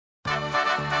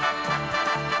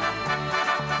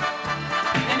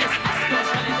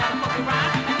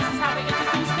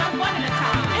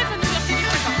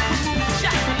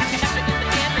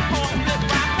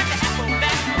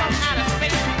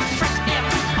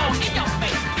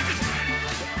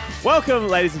Welcome,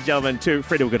 ladies and gentlemen, to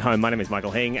Free to Look at Home. My name is Michael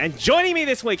Hing, and joining me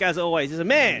this week, as always, is a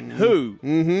man who,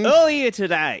 earlier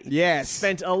today,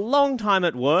 spent a long time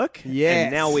at work,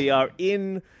 and now we are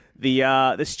in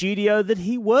the studio that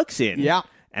he works in. Yeah.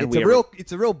 And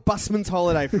it's a real busman's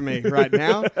holiday for me right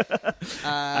now.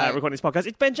 Recording this podcast.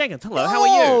 It's Ben Jenkins. Hello, how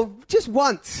are you? Just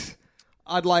once.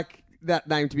 I'd like that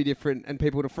name to be different and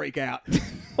people to freak out.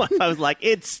 I was like,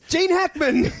 it's Gene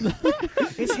Hackman.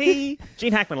 Is he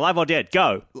Gene Hackman, alive or dead?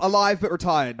 Go. Alive but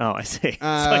retired. Oh, I see.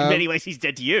 So in many ways, he's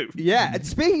dead to you. Yeah, and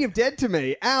speaking of dead to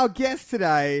me, our guest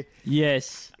today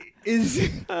is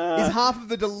half of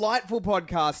the delightful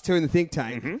podcast Two in the Think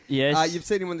Tank. Mm-hmm. Yes. You've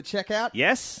seen him on the Checkout.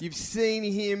 Yes. You've seen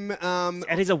him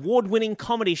At his award-winning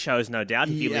comedy shows, no doubt,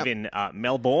 if you live in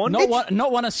Melbourne.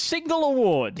 Not won a single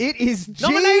award. It is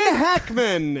Gene Nominated?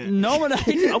 Hackman.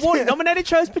 Nominated. Award-nominated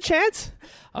shows, perchance?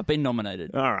 I've been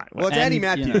nominated. All right. Well, it's And, Andy you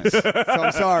Matthews, know. so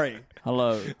I'm sorry.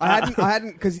 Hello. I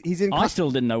hadn't, because he's in. I still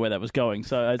didn't know where that was going,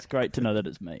 so it's great to know that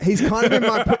it's me. He's kind of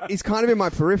in my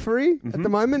periphery at the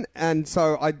moment, and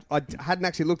so I hadn't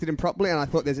actually looked at him properly, and I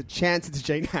thought there's a chance it's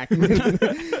Gene Hackman,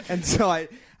 and so I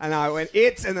went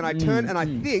and then I turned, and I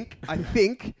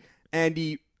think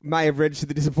Andy may have registered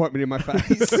the disappointment in my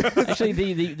face. Actually,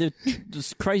 the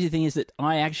crazy thing is that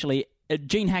I actually.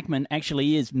 Gene Hackman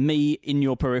actually is me in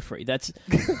your periphery. That's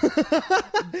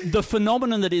the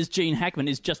phenomenon that is Gene Hackman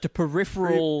is just a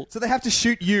peripheral. So they have to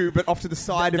shoot you, but off to the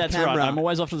side of That's camera. right. I'm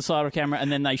always off to the side of camera,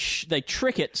 and then they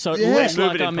trick it so it Yeah. looks Move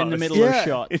like it in I'm in the post. middle of Yeah. a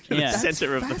shot. Into the Yeah,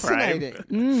 center of the frame.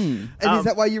 Fascinating. And is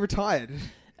that why you retired?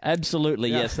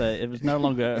 absolutely. Yeah. Yes, it was no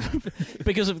longer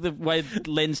because of the way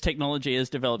lens technology has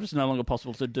developed. It's no longer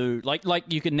possible to do like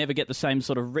you can never get the same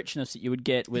sort of richness that you would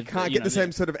get with. Can't get the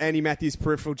same sort of Andy Matthews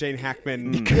peripheral Gene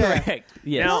Hackman. Correct.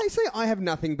 Yeah. Now- I say I have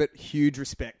nothing but huge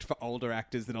respect for older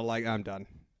actors that are like, I'm done.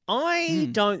 I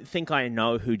don't think I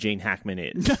know who Gene Hackman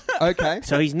is. Okay.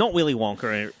 So he's not Willy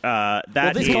Wonka. Well,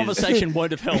 That this is conversation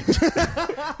won't have helped.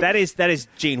 that is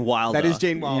Gene Wilder. That is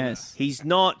Gene Wilder. Yes. He's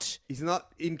not. He's not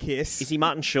in Kiss. Is he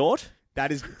Martin Short?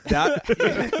 That is that.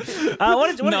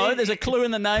 No, there's a clue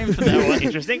in the name for that one.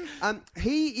 Interesting.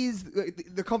 He is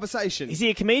the conversation. Is he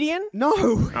a comedian? No.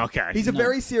 Okay. He's a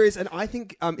very serious, and I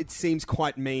think it seems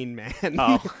quite mean, man.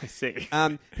 Oh, I see.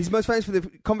 He's most famous for the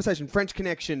conversation, French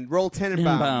Connection, Royal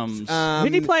Tenenbaums. Tenenbaums. Who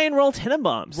did he play in Royal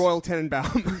Tenenbaums? Royal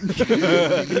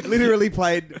Tenenbaum. He literally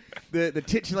played the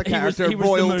titular character he of was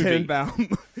the Royal movie.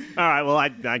 Tenenbaum. All right. Well, I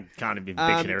can't have been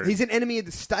dictionary. He's an enemy of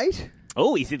the state.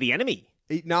 Oh, he's the enemy.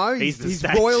 He's the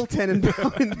state. Royal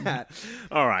Tenenbaum in that.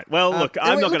 All right. Well, look, I'm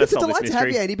Anyway, not going to it's a solve this delight to have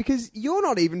mystery. you, Andy, because you're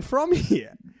not even from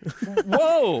here.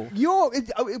 Whoa.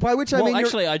 By which I Well, mean,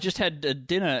 actually, I just had a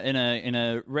dinner in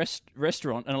a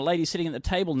restaurant, and a lady sitting at the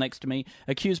table next to me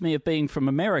accused me of being from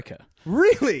America.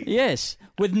 really? Yes,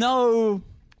 with no.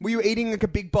 Were you eating like a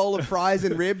big bowl of fries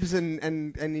and ribs and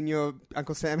in your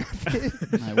Uncle Sam outfit?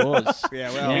 I was.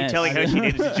 Yeah, well, Yes. Telling her she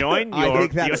needed to join. I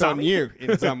think your that's on army? you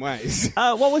in some ways.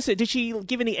 What was it? Did she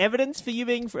give any evidence for you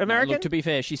being American? Look, to be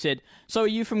fair, she said, "So, are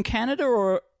you from Canada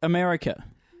or America?"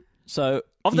 So,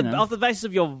 off the basis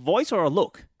of your voice or a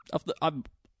look?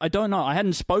 I don't know. I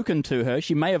hadn't spoken to her.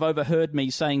 She may have overheard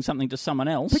me saying something to someone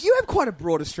else. But you have quite a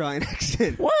broad Australian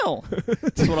accent. Well,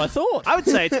 that's what I thought. I would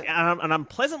say it's an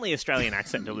unpleasantly Australian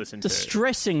accent to listen to.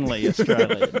 Distressingly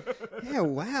Australian. Yeah,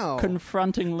 wow.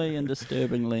 Confrontingly and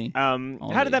disturbingly.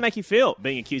 How did that make you feel,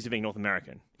 being accused of being North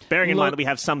American? Bearing in mind that we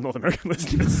have some North American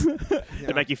listeners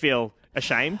that make you feel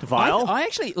ashamed, vile. I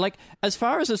actually like, as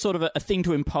far as a sort of a thing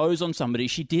to impose on somebody,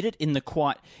 she did it in the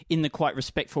quite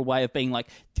respectful way of being like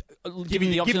giving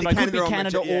the option that I could be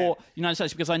Canada or United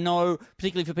States, because I know,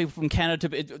 particularly for people from Canada,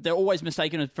 they're always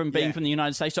mistaken from being from the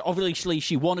United States. So obviously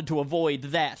she wanted to avoid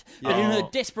that, but in her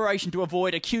desperation to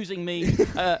avoid accusing me,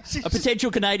 a potential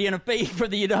Canadian, of being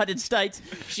from the United States,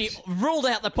 she ruled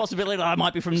out the possibility that I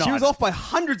might be from neither. She was off by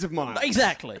hundreds of miles.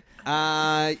 Exactly.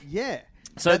 Yeah.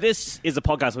 So this is a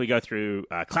podcast where we go through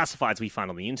classifieds we find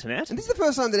on the internet. And this is the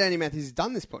first time that Andy Matthews has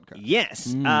done this podcast.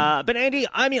 Yes. But Andy,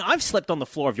 I mean, I've slept on the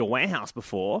floor of your warehouse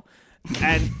before.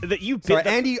 And that you So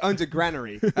Andy owns a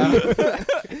granary.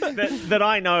 that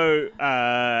I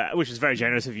know, which was very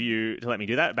generous of you to let me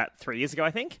do that about 3 years ago,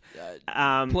 I think.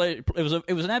 It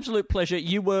was an absolute pleasure.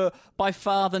 You were by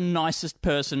far the nicest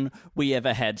person we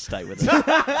ever had stay with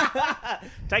us.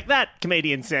 Take that,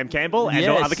 comedian Sam Campbell and Yes.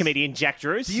 or other comedian Jack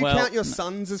Drews. Do you count your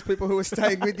sons as people who are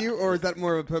staying with you, or is that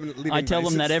more of a permanent living I tell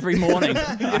them basis? that every morning.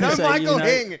 You know, Michael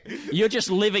Hing. You're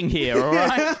just living here, all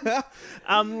right?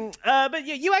 But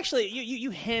you actually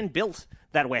you hand built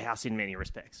that warehouse in many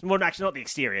respects. Well, actually, not the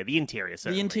exterior, the interior.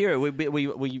 Certainly. The interior,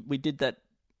 we did that.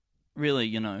 Really,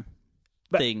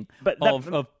 thing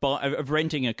of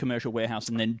renting a commercial warehouse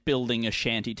and then building a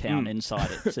shanty town inside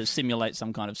it to simulate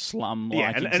some kind of slum.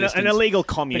 An illegal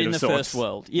commune but in of the sorts. first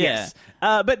world. Yes.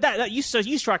 But you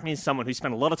strike me as someone who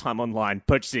spent a lot of time online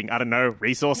purchasing, I don't know,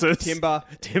 resources, timber.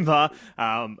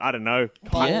 I don't know,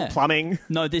 plumbing.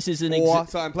 No, this is an.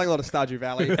 So I'm playing a lot of Stardew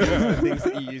Valley. Things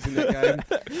that you use in that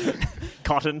game.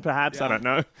 Cotton, perhaps. Yeah. I don't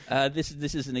know. This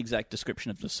is an exact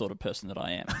description of the sort of person that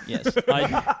I am. Yes,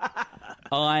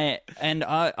 I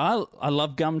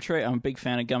love Gumtree. I'm a big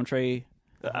fan of Gumtree.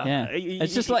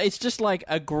 It's just like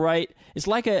a great. It's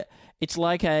like a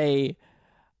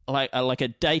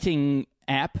dating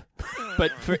app,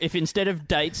 but if instead of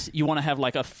dates you want to have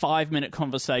like a 5-minute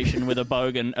conversation with a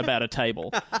bogan about a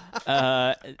table,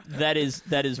 that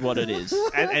is what it is.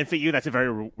 And for you, that's a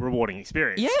very rewarding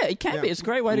experience. Yeah, it can be. It's a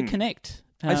great way to connect.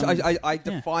 I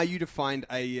defy you to find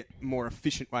a more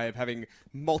efficient way of having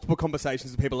multiple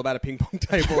conversations with people about a ping pong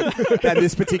table than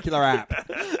this particular app.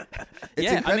 It's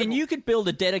incredible. I mean, you could build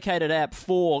a dedicated app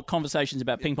for conversations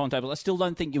about ping pong tables. I still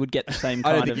don't think you would get the same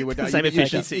kind of same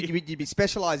efficiency. You'd be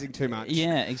specialising too much.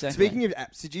 Yeah, exactly. Speaking of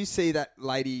apps, did you see that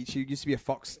lady? She used to be a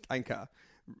Fox anchor.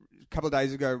 A couple of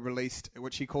days ago, released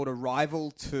what she called a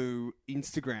rival to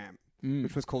Instagram,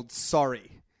 which was called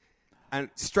Sorry,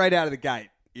 and straight out of the gate.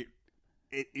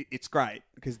 It's great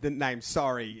because the name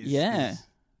Sorry is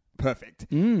perfect.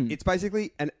 It's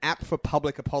basically an app for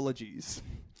public apologies.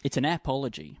 It's an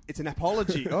apology. It's an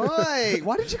apology. Oi,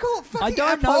 why did you call it fucking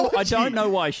apology? I don't know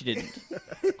why she didn't.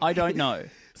 I don't know.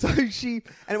 So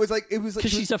it was like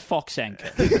because she's a Fox anchor.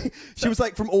 She was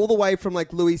like from all the way from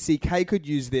like Louis C.K. could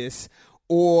use this,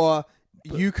 or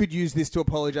you could use this to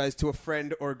apologize to a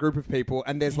friend or a group of people,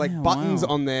 and there's like buttons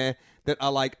on there that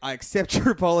are like, I accept your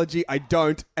apology, I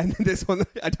don't, and then there's one that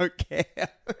I don't care.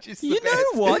 You know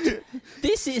what?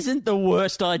 This isn't the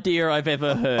worst idea I've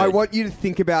ever heard. I want you to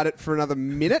think about it for another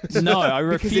minute. No, I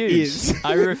refuse. Because it is.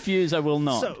 I refuse, I will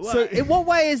not. So in what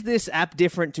way is this app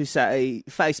different to, say,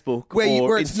 Facebook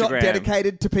or it's Instagram? Not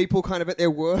dedicated to people kind of at their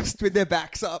worst with their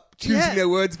backs up, choosing their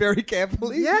words very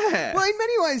carefully? Yeah. Well, in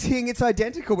many ways, Hing, it's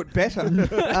identical, but better.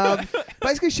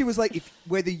 Basically, she was like,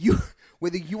 whether you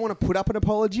want to put up an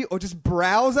apology or just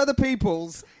browse other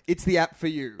people's, it's the app for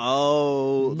you.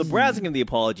 Oh, the browsing of the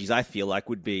apologies, I feel like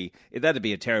that'd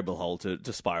be a terrible hole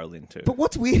to spiral into. But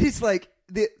what's weird is like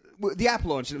the app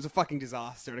launched and it was a fucking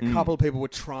disaster, and a couple of people were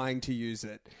trying to use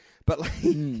it, but like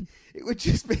it would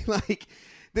just be like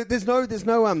there's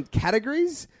no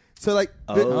categories. So, like,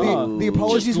 the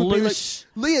apologies would be like...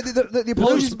 Leah, the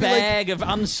apologies would be like... bag of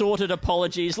unsorted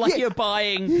apologies, like you're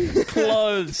buying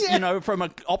clothes, from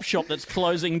an op shop that's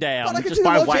closing down. Just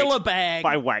by weight. Fill a bag.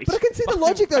 By weight. But I can see the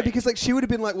logic, though, because, like, she would have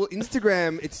been like, well,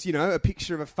 Instagram, it's, a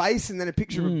picture of a face and then a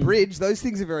picture of a bridge. Those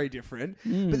things are very different.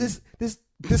 But there's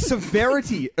the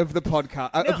severity of the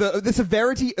podcast, the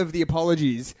severity of the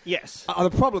apologies are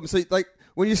the problem. So, like,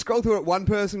 when you scroll through it, one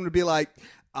person would be like...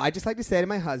 I'd just like to say to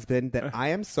my husband that I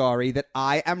am sorry, that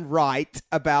I am right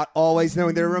about always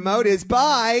knowing where a remote is.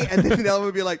 Bye. And then the other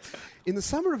would be like, in the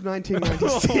summer of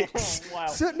 1996,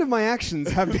 certain of my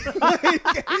actions have been like...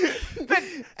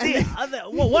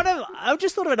 I've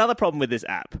just thought of another problem with this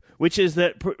app, which is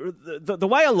that the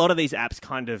way a lot of these apps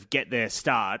kind of get their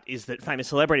start is that famous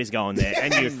celebrities go on there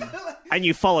and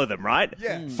you follow them, right?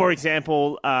 Yeah. For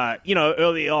example,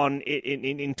 early on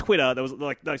in Twitter, there was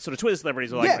like those sort of Twitter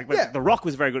celebrities were like The Rock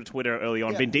was very good at Twitter early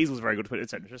on, Vin Diesel was very good at Twitter,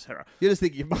 etc. You're just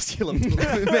thinking of muscular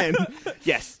men.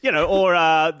 Yes, or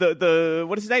the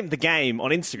what is his name? The Game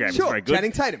on Instagram is very good.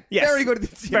 Channing Tatum. Yes. Very good at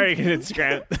Instagram. Very good at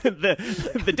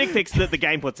Instagram. the dick pics that the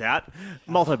Game puts out,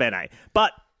 molto bene.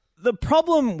 But the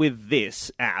problem with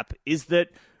this app is that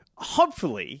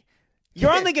hopefully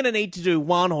you're only going to need to do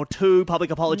one or two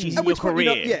public apologies in your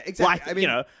career. Exactly.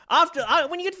 Like, after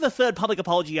when you get to the third public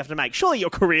apology you have to make, surely your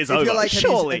career's over. You're like,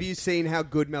 surely. Have you seen how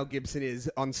good Mel Gibson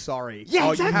is on Sorry? Yeah,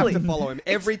 exactly. You have to follow him.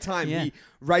 Every time he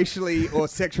racially or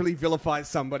sexually vilifies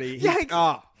somebody.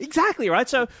 Exactly, right?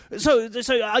 So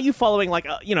are you following, like,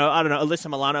 I don't know, Alyssa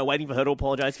Milano, waiting for her to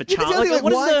apologize for Charlie?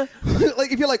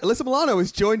 Like, if you're like, Alyssa Milano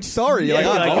has joined Sorry. You're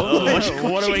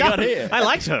what do we got here? I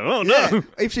liked her. Oh, no. Yeah.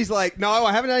 If she's like, no,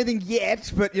 I haven't done anything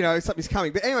yet, but, something's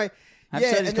coming. But anyway...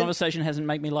 This conversation hasn't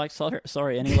made me like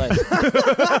Sorry any less.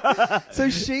 So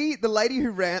the lady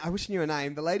who ran... I wish I knew her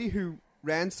name. The lady who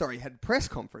ran Sorry had a press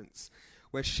conference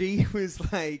where she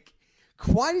was, like...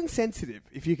 quite insensitive,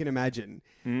 if you can imagine,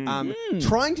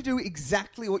 trying to do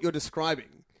exactly what you're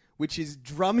describing, which is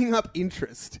drumming up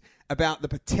interest about the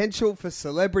potential for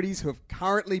celebrities who have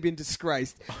currently been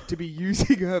disgraced to be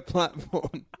using her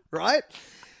platform, right?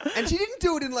 And she didn't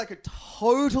do it in like a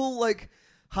total, like,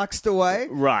 huxed away.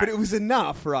 Right. But it was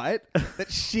enough, right,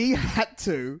 that she had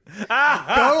to go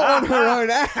on her own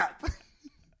app.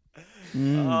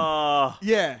 Oh.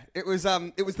 Yeah, it was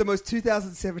the most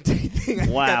 2017 thing I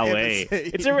think I've ever seen.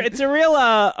 It's a real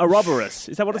Ouroboros.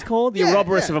 Is that what it's called? The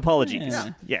Ouroboros of apologies. Yeah.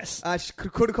 Yes. She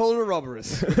could have called it a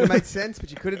Ouroboros. It made sense, but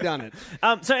you could have done it.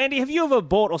 So, Andy, have you ever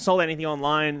bought or sold anything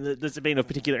online that's been of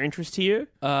particular interest to you?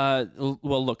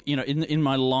 Well, look, in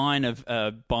my line of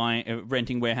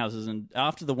renting warehouses, and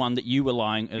after the one that you were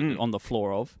lying on the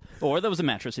floor of, or there was a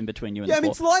mattress in between you and the floor.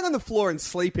 Yeah, it's lying on the floor and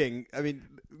sleeping. I mean,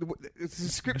 it's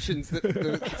descriptions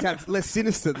that sounds less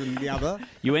sinister than the other.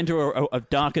 You enter a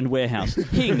darkened warehouse.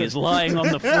 Hing is lying on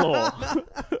the floor.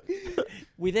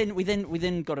 We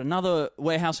then got another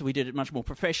warehouse. We did it much more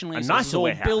professionally. A nicer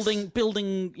warehouse.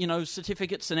 Building,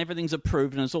 certificates and everything's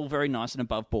approved, and it's all very nice and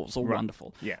above board. It's all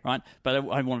wonderful, right? But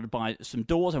I wanted to buy some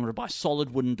doors. I wanted to buy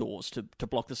solid wooden doors to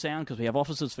block the sound because we have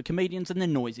offices for comedians and they're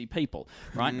noisy people,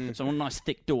 right? So I want nice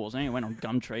thick doors. And I went on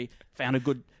Gumtree,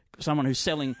 found someone who's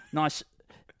selling nice.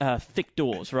 Thick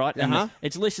doors, right? And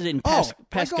it's listed in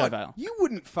Pascoe Vale. You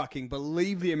wouldn't fucking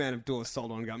believe the amount of doors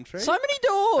sold on Gumtree. So many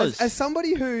doors. As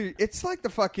somebody who, it's like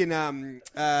the fucking Doors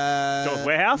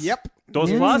Warehouse? Yep. Doors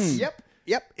Plus? Yep.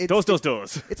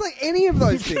 Doors. It's like any of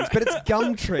those things, but it's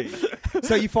Gumtree.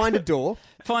 So you find a door.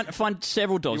 Find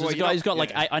several doors. There's a guy who's got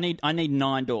like I need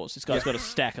 9 doors. This guy's got a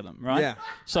stack of them, right? Yeah.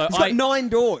 So he's got 9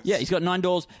 doors. Yeah, he's got 9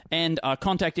 doors, and I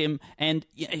contact him, and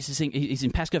he's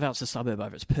in Pascoe Vale. It's a suburb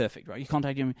over. It's perfect, right? You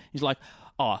contact him. He's like,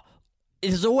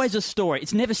 there's always a story.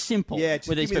 It's never simple with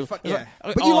these people. But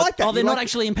you like that. They're not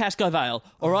actually in Pascoe Vale,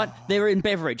 all right? They're in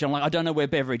Beveridge. I'm like, I don't know where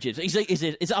Beveridge is.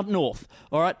 It's up north,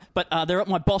 all right? But they're at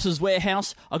my boss's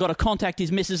warehouse. I got to contact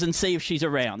his missus and see if she's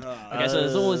around. Okay, so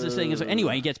there's always this thing.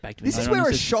 Anyway, he gets back to me. This is where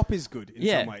a shop is good in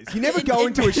some ways. You never go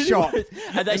into a shop.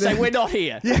 And they say, we're not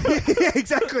here. Yeah,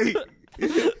 exactly.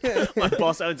 My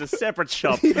boss owns a separate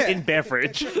shop in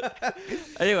Beveridge.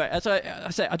 Anyway, so I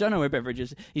say, I don't know where Beveridge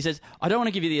is. He says, I don't want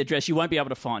to give you the address. You won't be able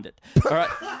to find it. All right?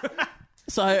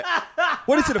 So...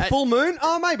 What is it, a full moon?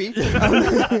 Oh, maybe. It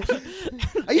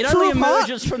only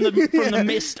emerges from the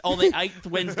mist on the 8th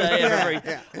Wednesday of every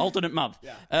alternate month.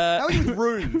 Yeah. How are you with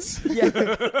runes?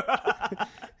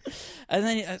 And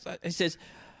then he says,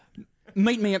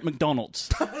 meet me at McDonald's.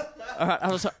 All right,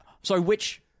 I was like, so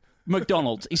which...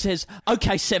 McDonald's. He says,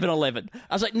 okay, 7-Eleven.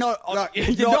 I was like, no,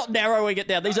 you're not narrowing it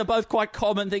down. These are both quite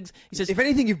common things. He says, if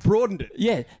anything, you've broadened it.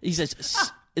 Yeah. He says,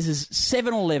 this is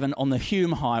 7-Eleven on the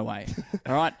Hume Highway.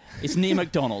 All right? It's near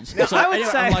McDonald's. Now, so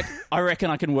I'm like, I reckon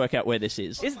I can work out where this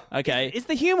is. Okay. Is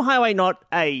the Hume Highway not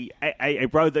a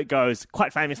road that goes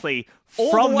quite famously all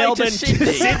from Melbourne to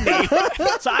Sydney?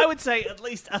 So I would say at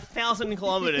least 1,000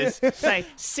 kilometres, say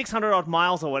 600 odd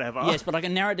miles or whatever. Yes, but I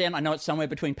can narrow it down. I know it's somewhere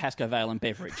between Pascoe Vale and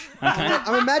Beveridge. Okay?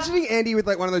 I'm imagining Andy with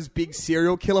like one of those big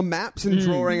serial killer maps and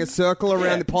drawing a circle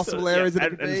around the possible areas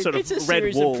that it could be. Sort of it's a red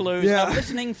series wall. of clues. Yeah. I'm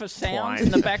listening for sounds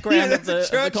in the background of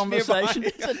the conversation.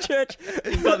 It's a church.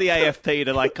 You've got the AFP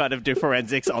to like kind of do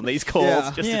forensics on these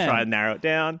calls just to try and narrow it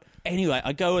down. Anyway,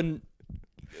 I go and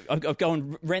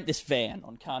rent this van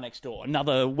on Car Next Door,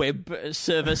 another web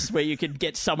service where you can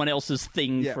get someone else's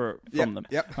thing from them.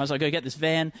 Yep. So I go get this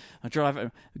van, I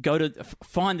drive, go to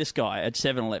find this guy at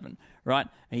 7-Eleven, right?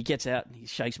 And he gets out and he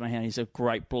shakes my hand. He's a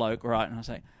great bloke, right? And I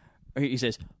say, he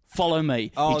says, follow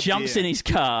me. He jumps in his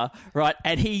car, right?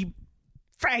 And he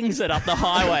fangs it up the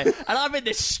highway. And I'm in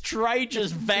this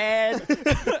stranger's van.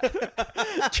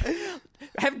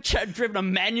 Haven't driven a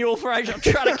manual for ages. I'm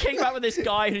trying to keep up with this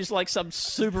guy who's like some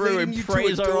Subaru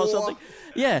Impreza or something.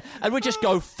 Yeah, and we just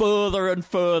go further and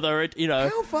further.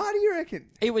 How far do you reckon?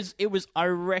 It was. I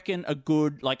reckon a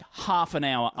good like half an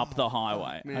hour up the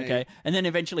highway. Okay, and then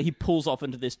eventually he pulls off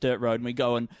into this dirt road, and we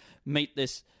go and meet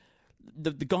this.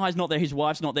 The guy's not there. His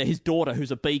wife's not there. His daughter,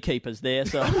 who's a beekeeper's there.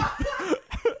 So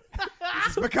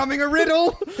it's becoming a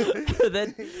riddle.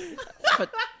 But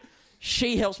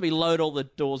she helps me load all the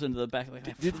doors into the back.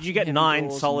 Did you get 9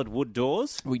 solid wood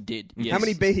doors? We did, yes. How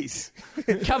many bees?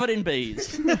 Covered in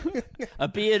bees. A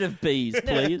beard of bees,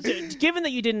 please. Given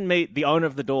that you didn't meet the owner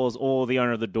of the doors or the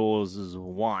owner of the doors'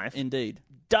 wife... Indeed.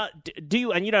 Do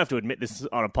you, and you don't have to admit this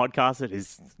on a podcast that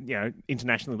is,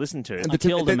 internationally listened to. I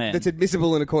killed a man. That's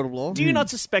admissible in a court of law. Do you not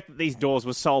suspect that these doors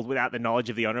were sold without the knowledge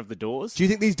of the owner of the doors? Do you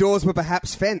think these doors were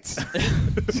perhaps fenced?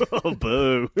 Oh,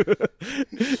 boo.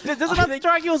 Does it not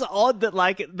strike you as odd that,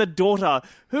 like, the daughter,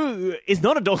 who is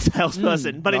not a dog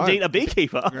salesperson, but indeed a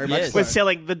beekeeper, was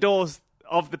selling the doors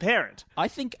of the parent? I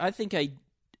think a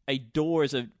door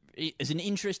is an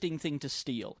interesting thing to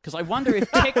steal, because I wonder if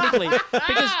technically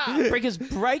because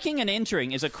breaking and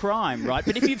entering is a crime, right?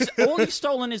 But if all you've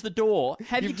stolen is the door,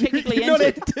 have you technically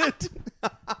entered?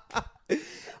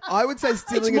 I would say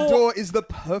stealing a door is the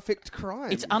perfect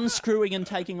crime. It's unscrewing and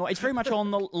taking away. It's very much on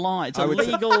the line. It's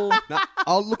illegal.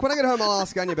 Look, when I get home, I'll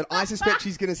ask Anya, but I suspect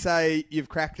she's going to say, you've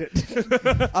cracked it.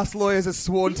 Us lawyers are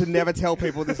sworn to never tell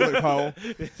people this loophole.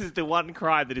 This is the one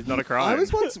crime that is not a crime. I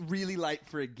was once really late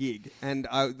for a gig, and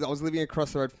I was living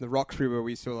across the road from the Roxbury where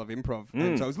we used to love improv.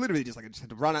 And so I was literally just like, I just had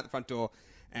to run out the front door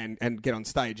and get on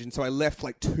stage. And so I left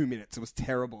like 2 minutes. It was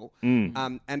terrible.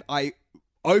 And I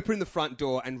opened the front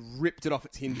door and ripped it off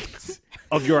its hinges.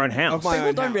 Of your own house. Of my People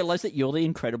own don't house. realise that you're the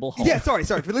Incredible Hulk. Yeah, sorry.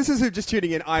 For listeners who are just tuning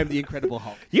in, I am the Incredible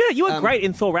Hulk. Yeah, you were great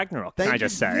in Thor Ragnarok, Thank can I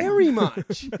just you say? very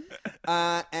much.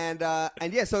 And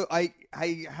yeah, so I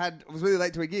was really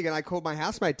late to a gig, and I called my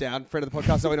housemate down, friend of the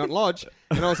podcast, Zoe Not Lodge,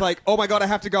 and I was like, oh my God, I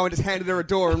have to go, and just handed her a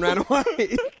door and ran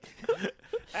away.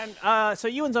 And so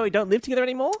you and Zoe don't live together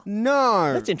anymore?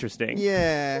 No. That's interesting.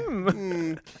 Yeah.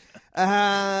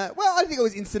 Well, I think it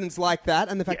was incidents like that,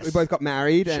 and the fact that we both got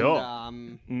married. Sure.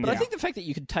 And, But I think the fact that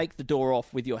you could take the door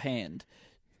off with your hand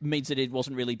means that it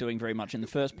wasn't really doing very much in the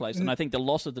first place. And I think the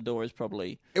loss of the door is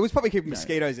probably... It was probably keeping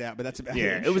mosquitoes out, but that's about it.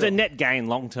 Yeah, it was a net gain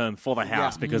long term for the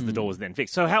house because the door was then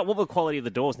fixed. So what were the quality of the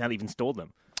doors now that you've installed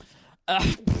them?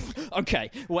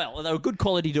 Okay, well, they were good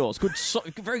quality doors,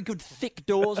 very good thick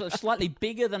doors, slightly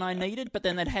bigger than I needed, but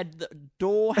then they'd had the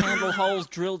door handle holes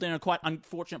drilled in a quite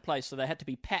unfortunate place, so they had to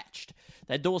be patched.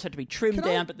 Their doors had to be trimmed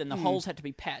down, but then the holes had to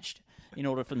be patched in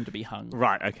order for them to be hung.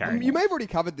 Right, okay. You may have already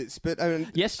covered this, but...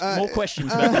 Yes, more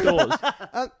questions about the doors.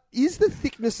 Is the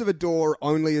thickness of a door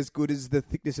only as good as the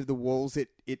thickness of the walls it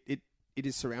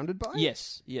is surrounded by?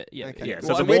 Yes, yeah. Okay. Yeah,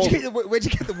 So so where'd you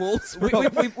get the walls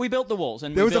from? We built the walls.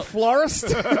 And There was a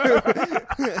florist?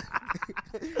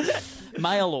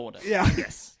 mail order. Yeah.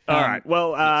 Yes. All right.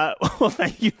 Well,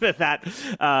 thank you for that,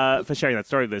 for sharing that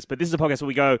story with us. But this is a podcast where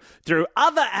we go through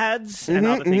other ads and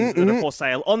other things that are for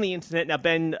sale on the internet. Now,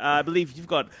 Ben, I believe you've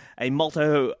got a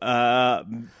Molto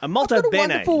Bene. I've got a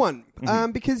wonderful one,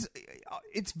 because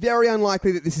it's very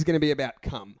unlikely that this is going to be about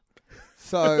cum.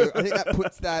 So I think that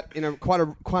puts that in quite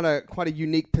a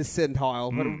unique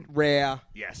percentile, but a rare.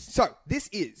 Yes. So this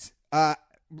is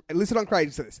listed on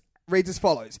Craigslist. Reads as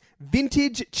follows: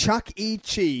 vintage Chuck E.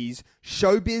 Cheese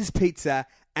Showbiz Pizza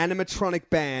animatronic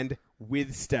band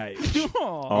with stage.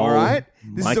 All right.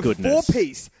 This is a goodness.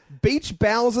 4-piece Beach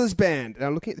Bowser's band. Now,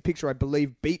 looking at the picture, I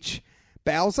believe Beach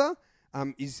Bowser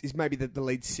is maybe the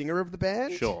lead singer of the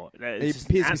band. Sure. He appears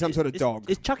to be some sort of dog.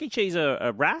 Is Chuck E. Cheese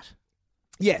a rat?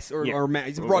 Yes, or a man.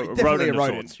 He's definitely a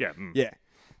rodent. Of sorts, Yeah.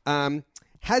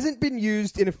 Hasn't been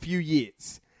used in a few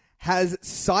years. Has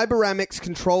Cyberamics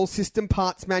control system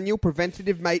parts manual,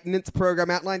 preventative maintenance program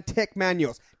outline, tech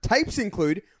manuals. Tapes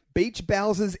include Beach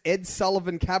Bowser's Ed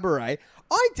Sullivan Cabaret.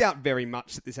 I doubt very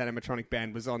much that this animatronic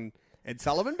band was on Ed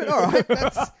Sullivan, but all right.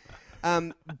 That's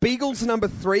Beagles No.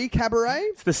 3 Cabaret.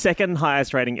 It's the second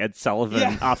highest rating Ed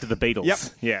Sullivan after the Beatles.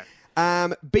 Yep.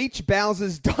 Yeah. Beach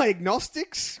Bowser's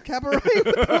Diagnostics Cabaret. What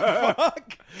the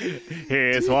fuck?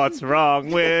 Here's what's wrong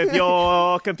with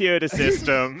your computer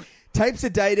system. Tapes are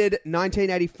dated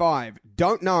 1985.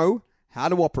 Don't know how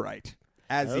to operate.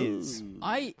 As is.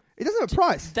 It doesn't have a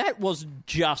price. That was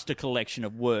just a collection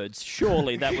of words.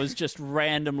 Surely that was just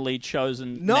randomly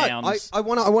chosen nouns. I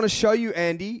want to show you,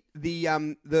 Andy,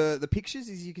 the pictures,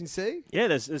 as you can see. Yeah,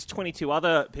 there's 22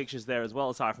 other pictures there as well,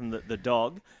 aside from the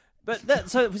dog. But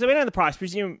so we don't know the price.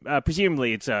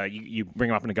 Presumably, it's you bring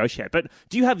them up and negotiate. But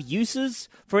do you have uses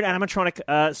for an animatronic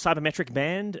cybermetric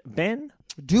band, Ben?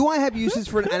 Do I have uses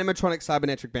for an animatronic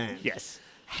cybermetric band? Yes.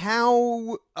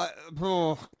 How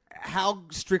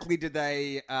strictly did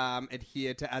they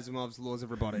adhere to Asimov's laws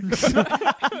of robotics?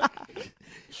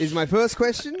 Is my first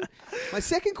question. My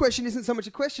second question isn't so much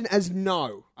a question as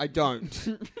no, I don't.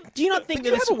 Do you not think that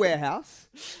you have a warehouse?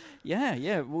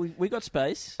 Yeah, we got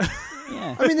space.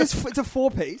 Yeah. I mean, it's a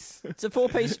 4-piece. It's a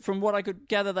 4-piece. From what I could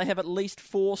gather, they have at least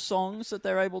 4 songs that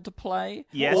they're able to play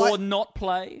or not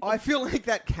play. I feel like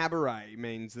that cabaret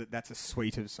means that's a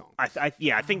suite of songs. I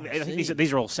think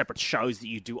these are all separate shows that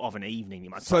you do of an evening. You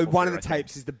might. So one of the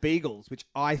tapes is the Beagles, which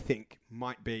I think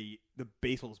might be the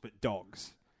Beatles but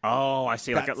dogs. Oh, I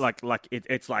see.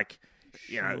 It's like.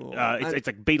 You know, it's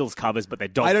like Beatles covers, but they're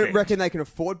dog. I don't reckon they can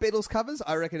afford Beatles covers.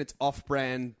 I reckon it's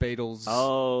off-brand Beatles.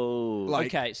 Oh,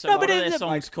 okay. So what are their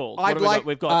songs called?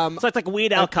 We've got. So it's like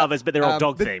Weird Al covers, but they're all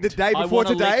dog themed. The day before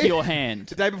today. Lick your hand.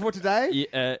 The day before today.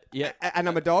 Yeah. And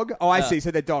I'm a dog. Oh, I see. So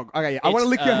they're dog. Okay. I want to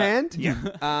lick your hand.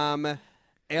 Yeah.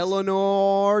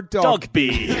 Eleanor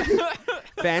Dogby.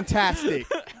 Fantastic.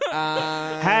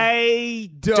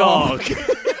 Hey dog.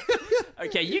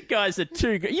 Okay, you guys are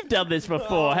too good. You've done this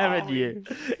before, haven't you?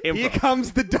 Here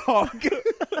comes the dog.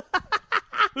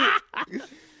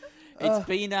 It's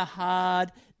been a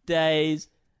hard day's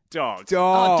Dog.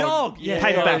 Dog. Yeah.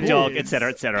 Paperback dog, etc.,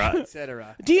 etc.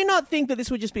 etc. Do you not think that this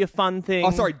would just be a fun thing?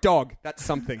 Oh, sorry, dog. That's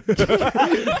something.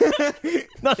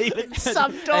 Not even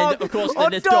some dog. And of course, or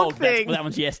there's dog dog. thing. That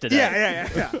one's yesterday.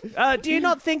 Yeah. Do you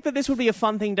not think that this would be a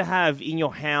fun thing to have in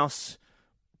your house?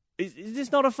 Is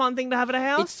this not a fun thing to have at a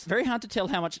house? It's very hard to tell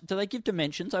how much. Do they give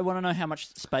dimensions? I want to know how much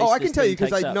space. I can tell you because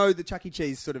because I know the Chuck E.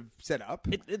 Cheese sort of setup.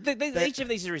 Each of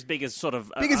these are as big as sort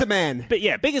of... Big as a man. But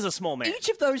yeah, big as a small man. Each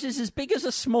of those is as big as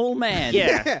a small man.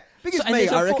 Yeah. Big as me,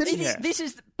 I reckon. This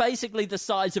is basically the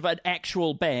size of an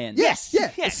actual band. Yes. Yeah.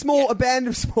 A band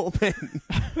of small men.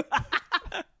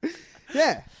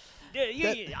 Yeah.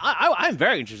 I'm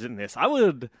very interested in this. I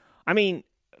mean,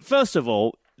 first of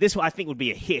all, this I think would be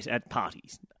a hit at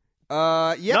parties.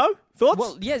 Yeah. No? Thoughts?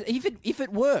 Well, yeah, if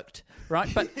it worked, right?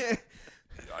 But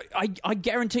I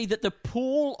guarantee that the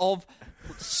pool of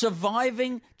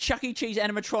surviving Chuck E. Cheese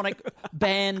animatronic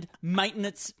band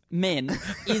maintenance men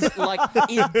is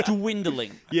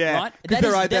dwindling. Yeah. Right?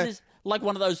 That is like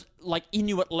one of those like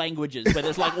Inuit languages where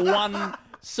there's like one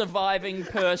surviving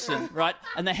person, right?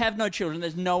 And they have no children.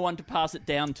 There's no one to pass it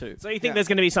down to. So you think there's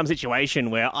going to be some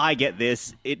situation where I get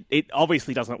this, it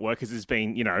obviously doesn't work because it's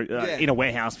been, in a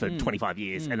warehouse for 25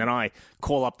 years, and then I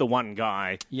call up the one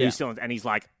guy who's still, and he's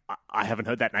like, I haven't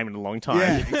heard that name in a long time.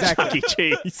 Yeah, exactly. Chuck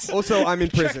E. Cheese. Also, I'm in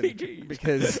prison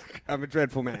because I'm a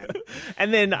dreadful man.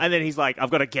 And then he's like, I've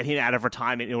got to get him out of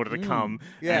retirement in order to come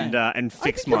and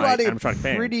fix my animatronic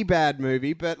band. Pretty bad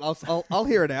movie, but I'll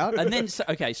hear it out. And then,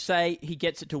 say he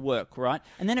gets it to work, right?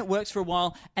 And then it works for a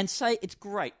while, and say it's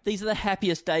great. These are the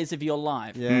happiest days of your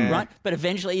life, right? But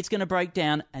eventually it's going to break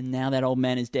down, and now that old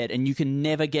man is dead, and you can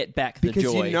never get back the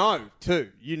joy. Because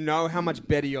you know how much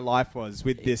better your life was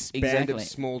with this band of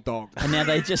small dogs. And now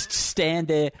they just stand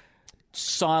there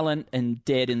silent and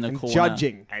dead in the corner.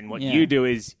 Judging. And what you do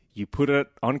is you put it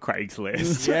on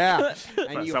Craigslist. Yeah.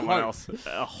 And someone else.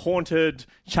 A haunted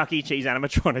Chuck E. Cheese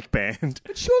animatronic band.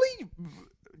 But surely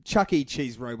Chuck E.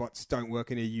 Cheese robots don't work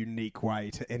in a unique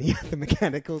way to any other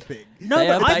mechanical thing. No,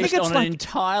 but I think it's on an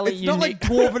entirely it's unique... not like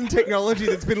dwarven technology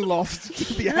that's been lost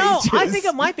to the ages. I think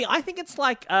it might be. I think it's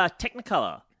like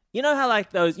Technicolor. You know how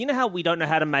like those... You know how we don't know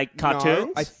how to make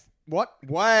cartoons? No, what?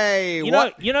 Wait,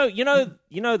 what? You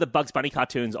know the Bugs Bunny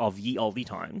cartoons of ye olde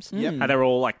times? Yep. How they're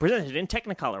all like presented in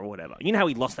Technicolor or whatever. You know how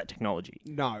we lost that technology?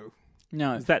 No.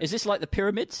 Is this like the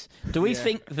pyramids? Do we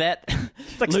think that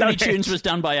like Looney Tunes was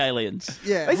done by aliens?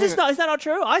 Yeah. Is that not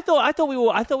true? I thought we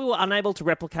were unable to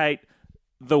replicate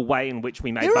the way in which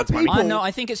we made Bugs Bunny.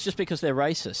 I think it's just because they're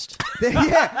racist.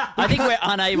 I think we're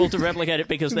unable to replicate it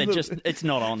because it's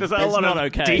not on. It's not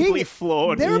okay. Deeply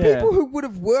flawed. There are people who would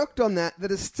have worked on that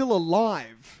are still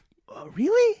alive.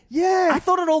 Really? Yeah. I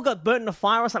thought it all got burnt in a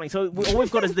fire or something. So all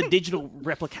we've got is the digital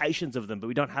replications of them, but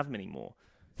we don't have them anymore.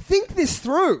 Think this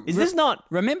through. Is this not...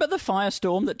 Remember the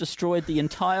firestorm that destroyed the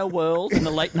entire world in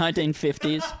the late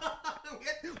 1950s?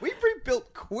 We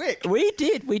rebuilt quick. We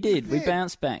did. We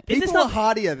bounced back. People were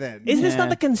hardier then. Is this not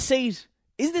the conceit?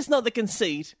 Is this not the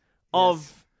conceit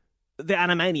of the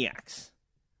Animaniacs?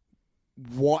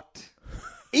 What?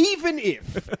 Even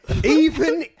if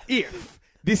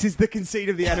this is the conceit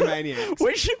of the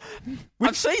Animaniacs.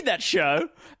 I've seen that show,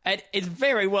 and it's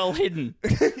very well hidden.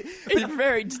 It's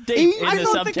very deep in the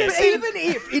subtext. Even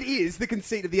if it is the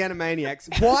conceit of the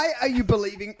Animaniacs, why are you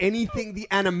believing anything the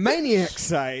Animaniacs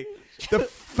say? The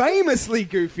famously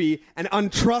goofy and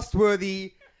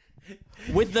untrustworthy...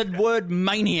 With the word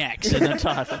maniacs in the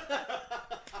title.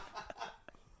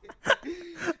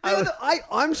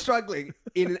 I'm struggling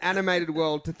in an animated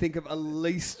world to think of a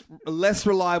less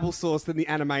reliable source than the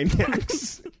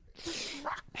Animaniacs.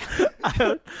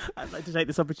 I'd like to take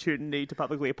this opportunity to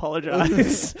publicly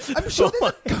apologise. I'm sure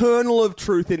there's a kernel of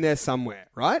truth in there somewhere,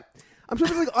 right? I'm sure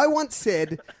there's I once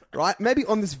said, right, maybe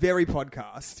on this very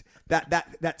podcast,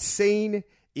 that scene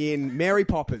in Mary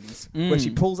Poppins where she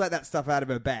pulls out that stuff out of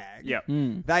her bag. Yep.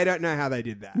 They don't know how they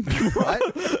did that, right?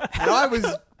 And I was,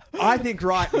 I think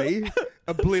rightly,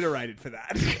 obliterated for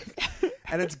that.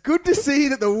 And it's good to see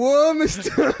that the worm has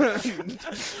turned.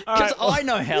 Because I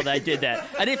know how they did that.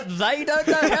 And if they don't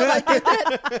know how they did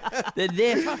that, then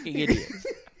they're fucking idiots.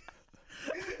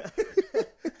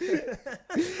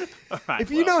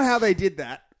 If you know how they did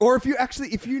that, or if you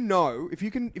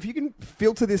can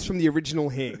filter this from the original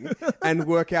Hing and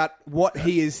work out what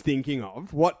he is thinking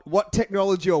of, what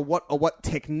technology or what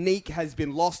technique has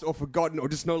been lost or forgotten or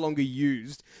just no longer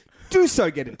used, do so.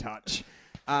 Get in touch.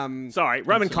 Sorry,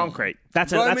 Roman concrete.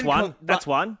 That's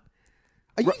one.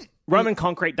 Are you Roman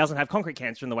concrete doesn't have concrete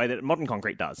cancer in the way that modern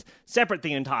concrete does. Separate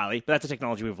thing entirely, but that's a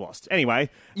technology we've lost. Anyway.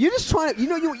 You're just trying to... You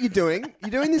know what you're doing?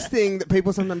 You're doing this thing that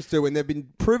people sometimes do when they've been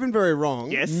proven very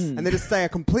wrong. Yes. And they just say a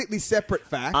completely separate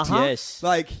fact. Uh-huh. Yes.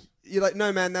 Like... You're like,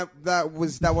 no, man, that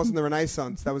wasn't the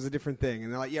Renaissance. That was a different thing.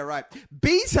 And they're like, yeah, right.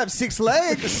 Bees have 6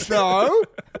 legs, though.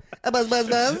 Buzz, buzz,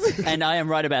 buzz. And I am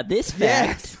right about this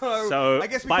fact. Yeah, so I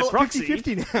guess we by call proxy. it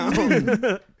 50-50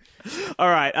 now. All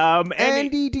right.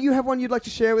 Andy, do you have one you'd like to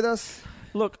share with us?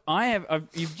 Look,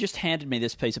 you've just handed me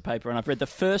this piece of paper, and I've read the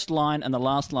first line and the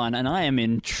last line, and I am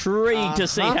intrigued to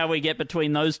see how we get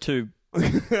between those 2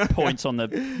 points on the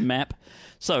map.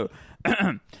 So...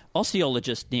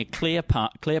 Osteologist near Clear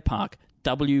Park,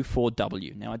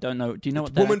 W4W. Now, I don't know. Do you know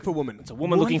what that is? Woman for woman. It's a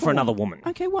woman looking for another woman.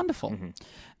 Okay, wonderful.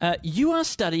 You are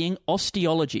studying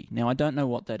osteology. Now, I don't know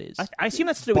what that is. I assume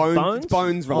that's to do with bones?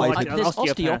 Bones related. There's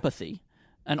osteopathy.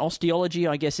 And osteology,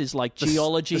 I guess, is like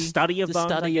geology. The study of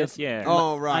bones, I guess, yeah.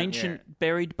 Oh, right. Ancient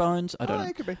buried bones. I don't know.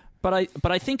 It could be. But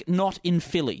I think not in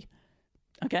Philly.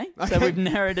 Okay? So we've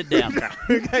narrowed it down.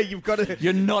 Okay, you've got to...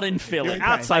 You're not in Philly.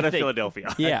 Outside of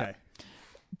Philadelphia. Yeah. Okay.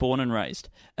 Born and raised.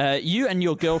 You and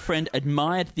your girlfriend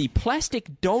admired the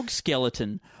plastic dog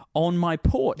skeleton on my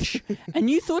porch, and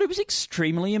you thought it was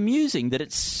extremely amusing that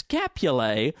its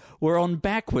scapulae were on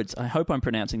backwards. I hope I'm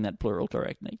pronouncing that plural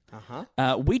correctly.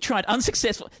 We tried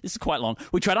unsuccessfully... This is quite long.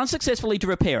 We tried unsuccessfully to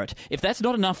repair it. If that's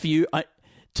not enough for you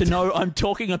to know I'm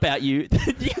talking about you...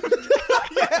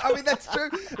 Yeah, I mean, that's true.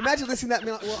 Imagine listening to that and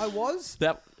being like, well, I was...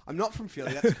 I'm not from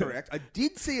Philly, that's correct. I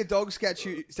did see a dog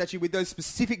statue with those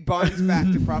specific bones back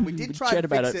to front. We did try chat and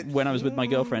about fix it when I was with my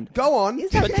girlfriend. Go on.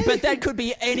 But that could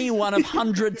be any one of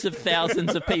hundreds of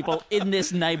thousands of people in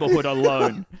this neighborhood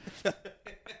alone.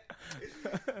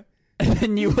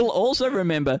 And you will also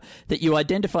remember that you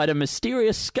identified a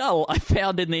mysterious skull I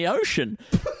found in the ocean.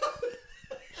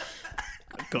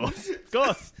 Of course.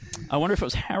 I wonder if it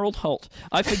was Harold Holt.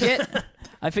 I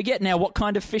forget now what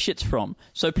kind of fish it's from,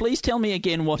 so please tell me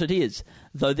again what it is,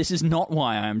 though this is not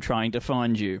why I am trying to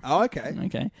find you. Oh, okay.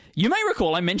 Okay. You may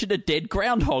recall I mentioned a dead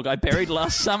groundhog I buried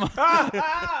last summer,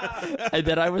 and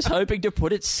that I was hoping to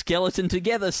put its skeleton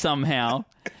together somehow,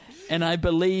 and I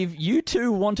believe you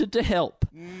two wanted to help.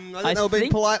 I think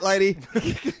being polite, lady.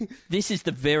 This is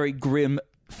the very grim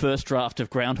first draft of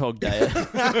Groundhog Day.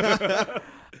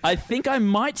 I think I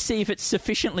might see if it's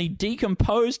sufficiently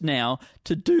decomposed now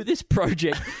to do this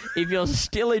project. If you're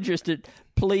still interested,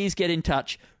 please get in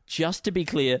touch. Just to be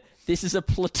clear, this is a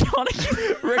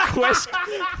platonic request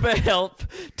for help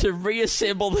to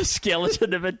reassemble the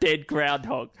skeleton of a dead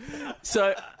groundhog.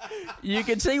 So you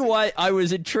can see why I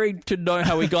was intrigued to know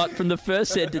how we got from the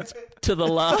first sentence to the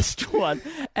last one.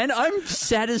 And I'm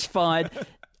satisfied.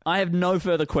 I have no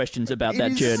further questions about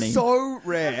that journey. It is so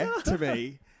rare to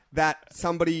me that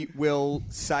somebody will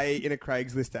say in a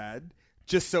Craigslist ad,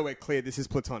 just so we're clear, this is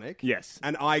platonic. Yes.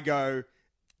 And I go,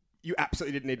 you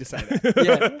absolutely didn't need to say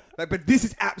that. Yeah. But this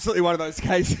is absolutely one of those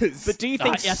cases. But do you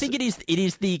think... I think it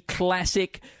is the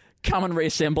classic come and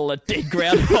reassemble a dead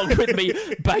groundhog with me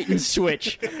bait and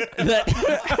switch that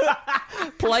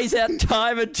plays out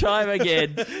time and time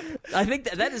again. I think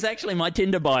that is actually my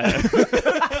Tinder bio.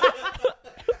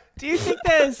 Do you think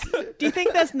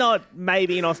there's not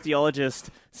maybe an osteologist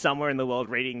somewhere in the world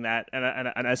reading that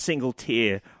and a single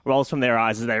tear rolls from their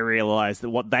eyes as they realise that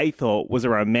what they thought was a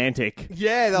romantic...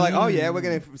 Yeah, they're like, oh yeah, we're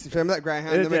going to film that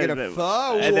greyhound, then we're going to...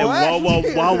 And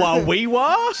then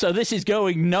whoa. So this is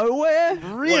going nowhere?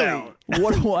 Really? Well,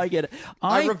 what do I get?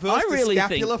 I reversed the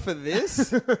scapula for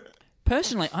this?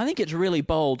 Personally, I think it's really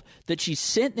bold that she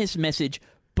sent this message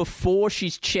before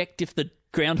she's checked if the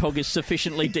groundhog is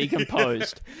sufficiently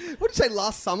decomposed. What did you say,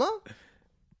 last summer?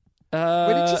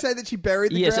 When did she say that she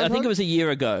buried the groundhog? Yes, I think it was a year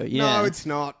ago. Yeah. No, it's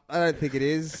not. I don't think it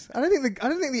is. I don't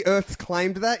think the Earth's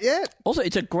claimed that yet. Also,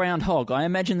 it's a groundhog. I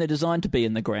imagine they're designed to be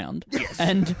in the ground. Yes.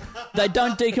 And they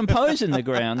don't decompose in the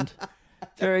ground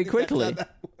very quickly.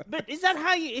 But is that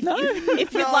how you...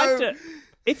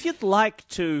 If you'd like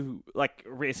to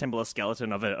reassemble a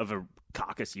skeleton of a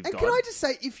carcass you've got... And can I just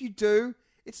say, if you do,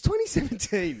 it's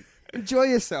 2017. Enjoy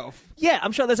yourself. Yeah,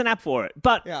 I'm sure there's an app for it.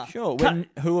 But yeah. Sure.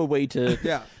 Who are we to...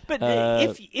 Yeah. But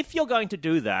if you're going to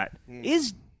do that,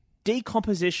 is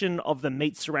decomposition of the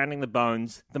meat surrounding the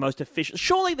bones the most efficient?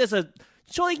 Surely you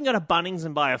can go to Bunnings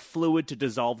and buy a fluid to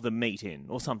dissolve the meat in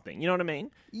or something. You know what I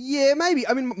mean? Yeah, maybe.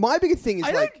 I mean, my biggest thing is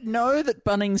I don't know that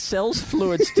Bunnings sells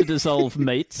fluids to dissolve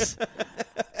meats.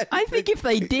 I think if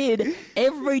they did,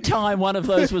 every time one of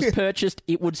those was purchased,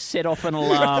 it would set off an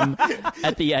alarm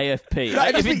at the AFP. No,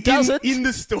 if it doesn't... In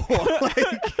the store.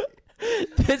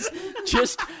 There's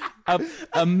just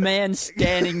a man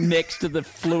standing next to the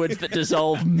fluids that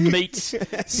dissolve meats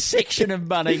section of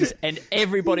Bunnings, and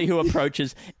everybody who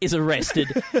approaches is arrested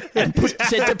and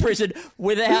sent to prison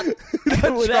without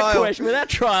question, without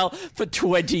trial for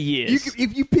 20 years.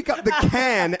 If you pick up the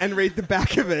can and read the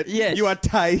back of it, yes. you are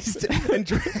tased and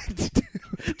dragged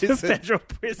to federal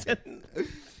prison.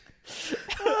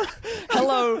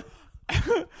 Hello,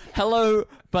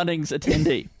 Bunnings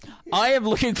attendee. I am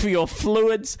looking for your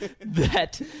fluids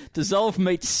that dissolve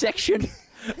meat section.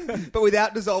 But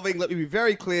without dissolving, let me be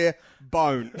very clear,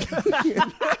 bone.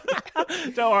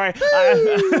 Don't worry.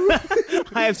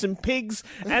 I have some pigs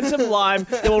and some lime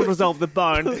that will dissolve the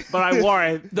bone, but I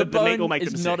worry the bone meat will make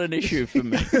them is not sick. an issue for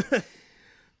me.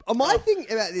 My thing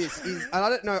about this is, and I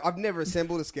don't know, I've never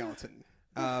assembled a skeleton.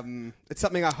 It's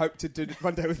something I hope to do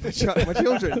one day with my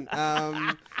children.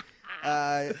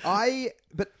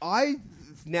 But I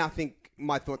now think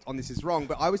my thoughts on this is wrong.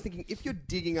 But I was thinking, if you're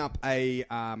digging up a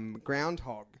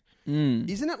groundhog,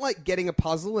 isn't it like getting a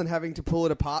puzzle and having to pull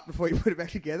it apart before you put it back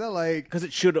together? Like, because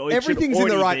it should everything's in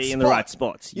the right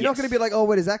spots. You're not going to be like, oh,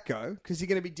 where does that go? Because you're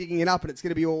going to be digging it up, and it's going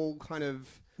to be all kind of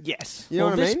Yes. You know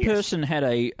what I mean? This person had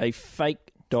a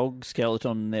fake dog skeleton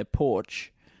on their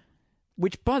porch,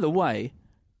 which, by the way,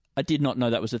 I did not know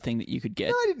that was a thing that you could get.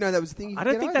 No, I didn't know that was a thing you could I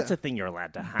don't get think either. that's a thing you're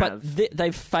allowed to have. But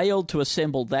they've failed to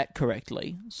assemble that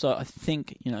correctly, so I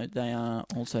think they are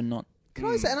also not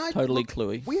totally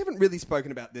cluey. We haven't really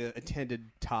spoken about the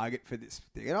intended target for this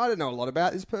thing, and I don't know a lot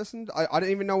about this person. I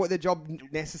don't even know what their job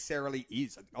necessarily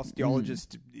is. An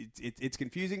osteologist, it's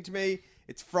confusing to me.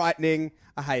 It's frightening.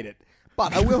 I hate it.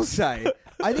 But I will say,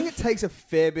 I think it takes a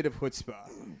fair bit of chutzpah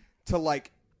to,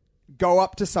 like, go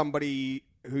up to somebody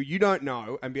who you don't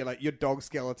know and be like, your dog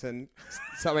skeleton,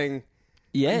 something...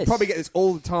 Yes. You probably get this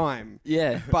all the time.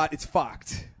 Yeah. But it's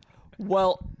fucked.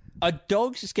 Well, a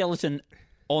dog skeleton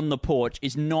on the porch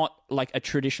is not like a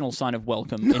traditional sign of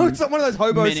welcome. No, it's not one of those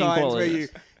hobo signs where you...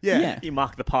 Yeah. You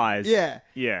mark the pies. Yeah.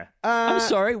 Yeah. I'm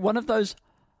sorry, one of those...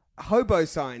 Hobo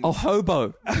signs. Oh,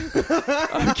 hobo.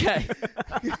 Okay.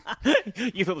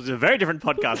 You thought it was a very different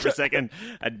podcast for a second,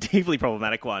 a deeply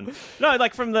problematic one. No,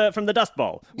 like from the Dust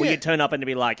Bowl, where Yeah. you turn up and to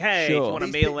be like, hey, Sure. do you want a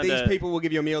These meal? these people will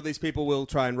give you a meal. These people will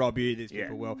try and rob you. These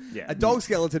people will. Yeah. A dog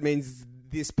skeleton means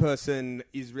this person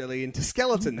is really into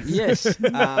skeletons. Yes.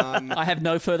 I have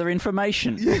no further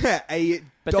information. Yeah,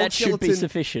 But dog that should be skeleton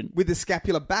sufficient. with the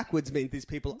scapula backwards means these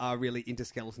people are really into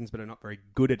skeletons but are not very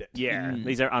good at it. Yeah,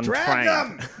 these are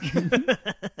untrained. Drag them!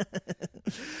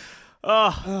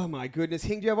 Oh my goodness.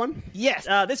 Hing, do you have one? Yes,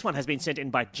 this one has been sent in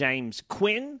by James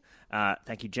Quinn.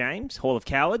 Thank you, James. Hall of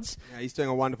Cowards. Yeah, he's doing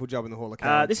a wonderful job in the Hall of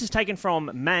Cowards. This is taken from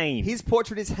Maine. His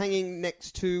portrait is hanging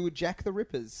next to Jack the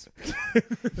Ripper's.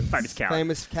 famous coward.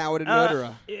 Famous coward and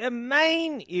murderer.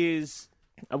 Maine is...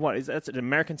 what is that? It's an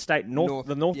American state,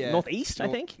 northeast, I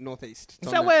think. Northeast.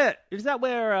 Is that where? Is that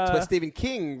where? It's where Stephen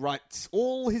King writes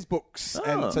all his books,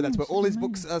 and so that's where all his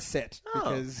books are set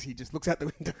because he just looks out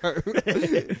the window.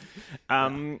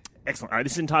 Excellent. All right,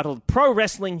 this is entitled "Pro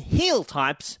Wrestling Heel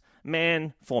Types."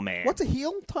 Man for man. What's a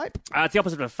heel type? It's the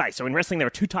opposite of a face. So in wrestling, there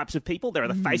are two types of people. There are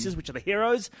the faces, which are the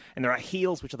heroes, and there are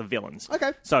heels, which are the villains.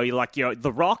 Okay. So you're like,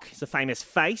 The Rock is a famous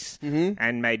face,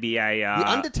 and maybe a The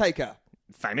Undertaker.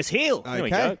 famous heel. There we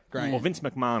Okay, go. great. Or Vince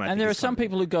McMahon. I think And there are is some kind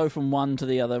people who go from one to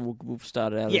the other. We'll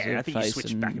start out as Yeah, a I think you face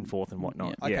switch back and forth and whatnot.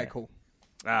 Yeah. Okay, Yeah. cool.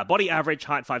 Body average,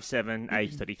 height 5'7",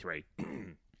 age 33.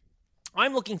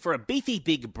 I'm looking for a beefy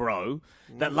big bro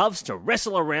that loves to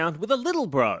wrestle around with a little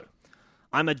bro.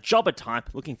 I'm a jobber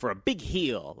type looking for a big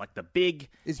heel, like the big,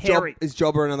 hairy... Is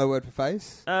jobber another word for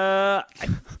face? I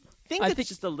think it's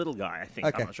just a little guy, I think.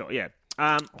 Okay. I'm not sure, yeah.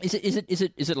 Is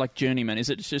it like journeyman? Is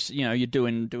it just you're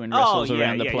doing wrestles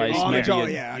around the place? yeah. maybe Oh,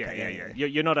 you- yeah.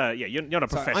 You're not a So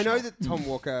professional. I know that Tom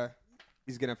Walker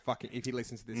is going to if he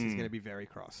listens to this, he's going to be very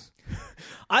cross.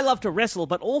 I love to wrestle,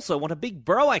 but also want a big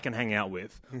bro I can hang out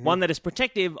with. One that is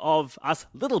protective of us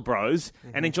little bros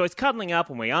and enjoys cuddling up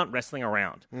when we aren't wrestling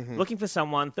around. Looking for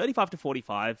someone 35 to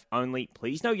 45 only,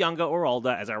 please no younger or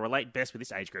older, as I relate best with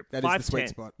this age group. That is the sweet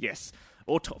spot. Yes.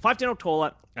 Or 5'10" or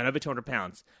taller and over 200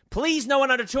 pounds. Please no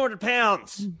one under 200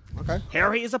 pounds. Okay.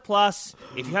 Hairy is a plus.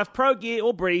 If you have pro gear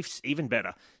or briefs, even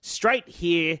better. Straight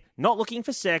here, not looking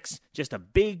for sex, just a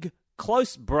big,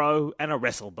 close bro and a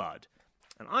wrestle bud.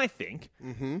 And I think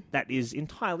that is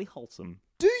entirely wholesome.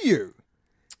 Do you?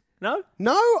 No?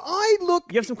 No, I look.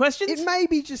 You have some questions? It may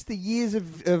be just the years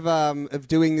of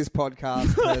doing this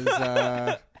podcast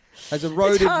has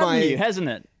eroded It's hardened my. you, hasn't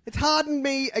it? It's hardened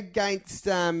me against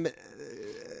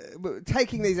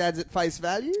taking these ads at face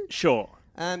value. Sure.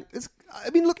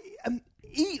 Look.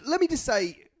 Let me just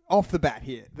say off the bat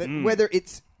here that whether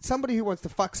it's somebody who wants to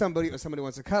fuck somebody or somebody who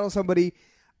wants to cuddle somebody,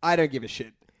 I don't give a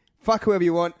shit. Fuck whoever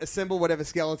you want. Assemble whatever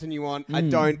skeleton you want. I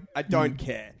don't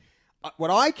care. What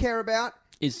I care about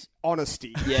is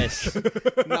honesty. Yes.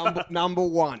 number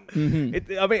one.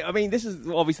 Mm-hmm. I mean, this is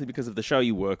obviously because of the show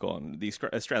you work on, the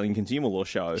Australian Consumer Law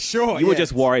show. Sure, you were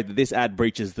just worried that this ad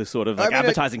breaches the sort of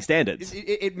advertising standards.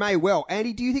 It may well.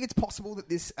 Andy, do you think it's possible that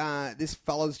this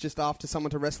fella's just after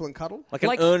someone to wrestle and cuddle? Like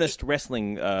an earnest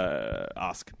wrestling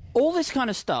ask. All this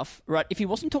kind of stuff, right? If he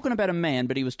wasn't talking about a man,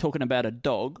 but he was talking about a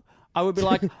dog, I would be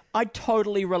like, I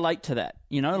totally relate to that.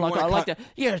 You know, like I like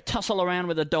to tussle around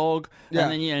with a dog, and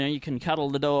then you can cuddle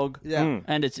the dog. Yeah,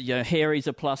 and it's hairy's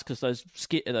a plus because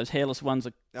those hairless ones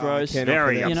are gross.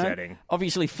 Very upsetting.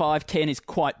 Obviously, 5'10" is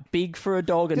quite big for a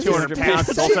dog, and 200 pounds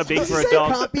is also big for a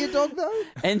dog. Can't be a dog though.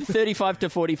 And 35 to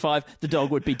 45, the dog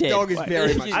would be dead. Dog is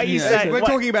very much. We're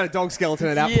talking about a dog skeleton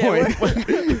at that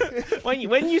point.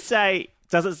 When you say.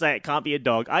 Does it say it can't be a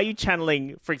dog? Are you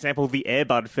channeling, for example, the Air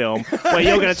Bud film, where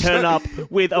you're going to turn up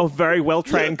with a very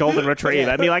well-trained golden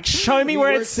retriever and be like, show me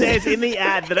where it says in the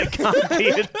ad that it can't be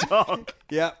a dog?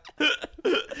 Yeah.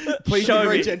 Please be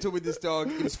very gentle with this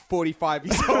dog. It is 45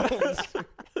 years old.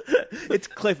 It's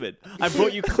Clifford. I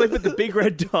brought you Clifford, the big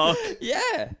red dog.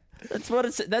 Yeah. That's what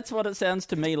it sounds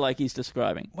to me like he's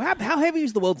describing. How heavy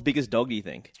is the world's biggest dog, do you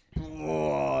think?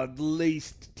 Oh, at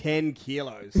least 10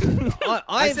 kilos.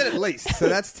 I said at least, so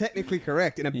that's technically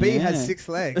correct. And a bee has 6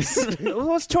 legs.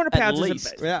 Well, it's 200 pounds. At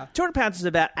least. 200 pounds is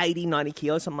about 80, 90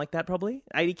 kilos, something like that, probably.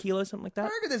 80 kilos, something like that. I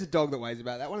reckon there's a dog that weighs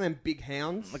about that. One of them big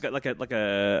hounds. Like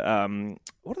a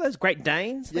what are those, Great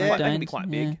Danes? Yeah. They can be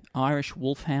quite big. Irish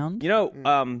wolfhound. You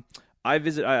know, I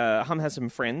visit, Hum has some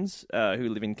friends who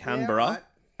live in Canberra. Yeah, right.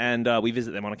 And we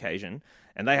visit them on occasion,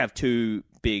 and they have 2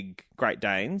 big Great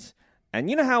Danes. And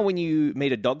you know how when you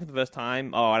meet a dog for the first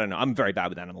time, I don't know, I'm very bad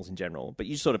with animals in general, but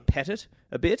you sort of pet it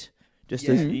a bit, just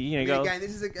as go. Again,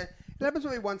 it happens to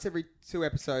me once every 2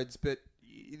 episodes, but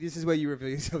this is where you reveal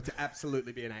yourself to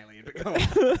absolutely be an alien. But go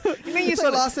on. You mean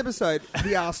last episode,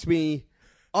 he asked me,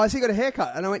 "Oh, so you got a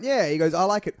haircut?" And I went, "Yeah." He goes, "I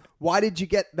like it. Why did you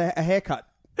get a haircut?"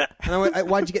 And I went,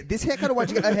 "Why did you get this haircut, or why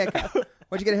did you get a haircut?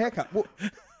 Why'd you get a haircut?" Well,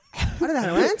 I don't know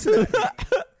how to answer that.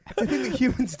 It's a thing that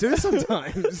humans do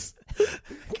sometimes.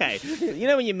 Okay, you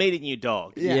know when you meet a new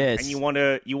dog, Yes. and you want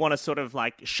to sort of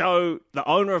like show the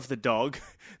owner of the dog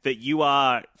that you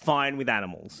are fine with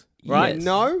animals, right? Yes.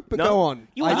 No, but go on.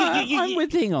 I'm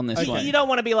with Hing on this one. You don't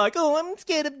want to be like, oh, I'm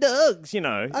scared of dogs, you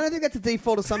know. I don't think that's a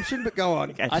default assumption, but go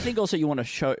on. Okay. I think also you want to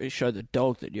show the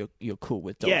dog that you're cool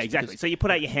with dogs. Yeah, exactly. So you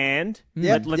put out your hand,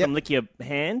 Yep, let them lick your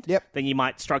hand. Yep. Then you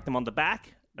might stroke them on the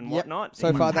back and whatnot. So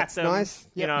you far, might that's pat them, nice.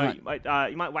 You know,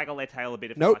 you might waggle their tail a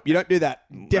bit. If Nope, like you don't do that.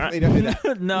 Definitely don't do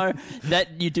that. No,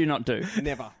 that you do not do.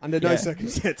 Never. Under no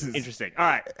circumstances. Interesting. All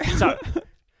right. So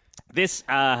this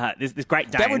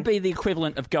Great Dane. That would be the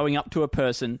equivalent of going up to a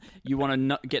person you want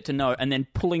to get to know and then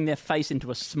pulling their face into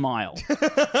a smile.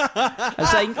 And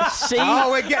saying, see,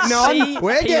 we're getting on.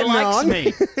 We're getting likes on.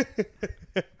 Me.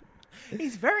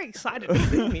 He's very excited to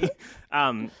see me.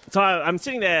 So I'm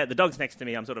sitting there, the dog's next to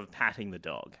me, I'm sort of patting the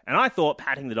dog. And I thought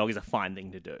patting the dog is a fine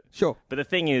thing to do. Sure. But the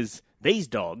thing is, these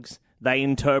dogs, they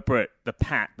interpret the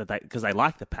pat, because they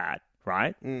like the pat,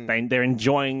 right? They're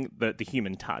enjoying the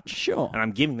human touch. Sure. And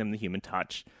I'm giving them the human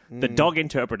touch. The dog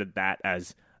interpreted that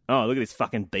as, oh, look at this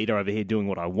fucking beater over here doing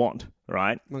what I want,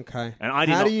 right? Okay. And I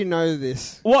How do you know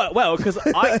this? What? Well, because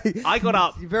I got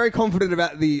up... You're very confident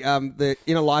about the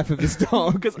inner life of this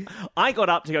dog. Because I got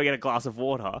up to go get a glass of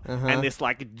water, and this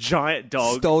like giant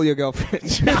dog stole your girlfriend.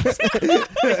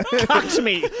 cucked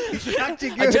me.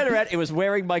 I turned around, it was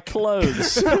wearing my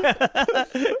clothes.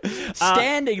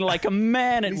 Standing like a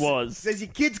man it was. Says,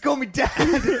 your kids call me dad.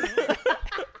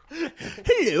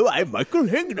 Hello, I'm Michael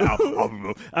Hing now.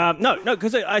 No,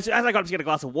 because as I got up to get a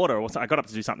glass of water, or I got up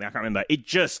to do something, I can't remember, it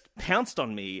just pounced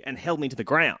on me and held me to the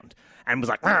ground and was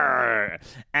like, "Arr!"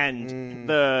 And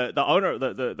the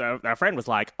owner, our friend was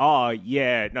like, oh,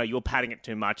 yeah, no, you're patting it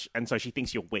too much, and so she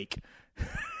thinks you're weak.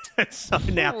 So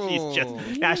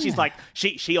now she's like,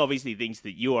 she obviously thinks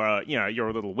that you're a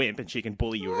little wimp and she can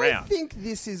bully you around. I think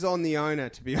this is on the owner,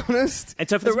 to be honest. And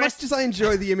so for as the rest, much as I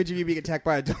enjoy the image of you being attacked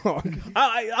by a dog,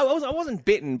 I wasn't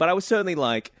bitten, but I was certainly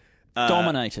like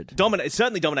dominated.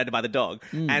 Certainly dominated by the dog,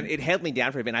 and it held me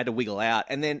down for a bit. And I had to wiggle out,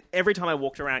 and then every time I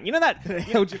walked around, you know that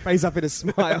held your face up in a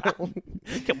smile,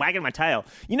 kept wagging my tail.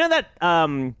 You know that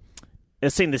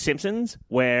scene in The Simpsons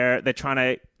where they're trying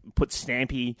to put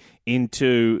Stampy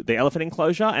into the elephant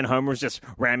enclosure and Homer was just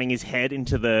ramming his head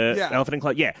into the elephant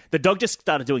enclosure. Yeah, the dog just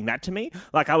started doing that to me.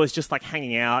 Like I was just like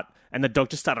hanging out and the dog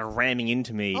just started ramming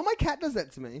into me. Oh, my cat does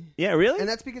that to me. Yeah, really? And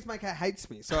that's because my cat hates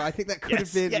me. So I think that could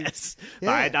have been... Yes.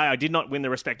 Yeah. But I did not win the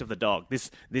respect of the dog.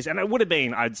 This, and it would have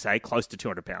been, I'd say, close to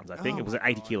 200 pounds, I think. It was an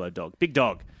 80-kilo dog. Big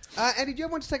dog. Andy, do you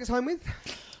have one to take us home with?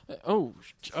 Oh,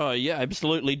 yeah,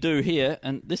 absolutely do here.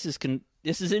 And this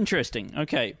is interesting.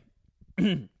 Okay.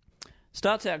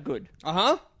 Starts out good.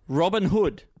 Uh-huh. Robin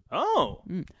Hood. Oh.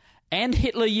 And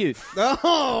Hitler Youth.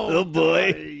 Oh,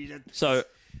 boy. So,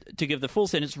 to give the full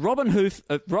sentence, Robin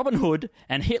Hood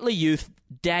and Hitler Youth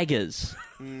daggers.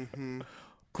 Mm-hmm.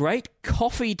 Great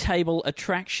coffee table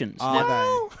attractions. Are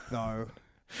they? No.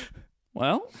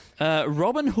 Well,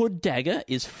 Robin Hood dagger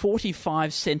is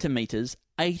 45 centimetres,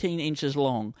 18 inches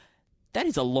long. That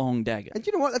is a long dagger. And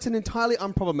you know what? That's an entirely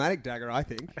unproblematic dagger, I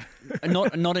think.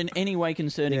 Not in any way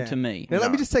concerning to me. Now,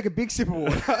 let me just take a big sip of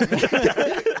water.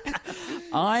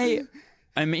 I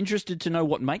am interested to know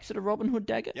what makes it a Robin Hood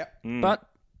dagger. Yep. But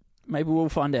maybe we'll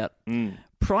find out.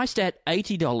 Priced at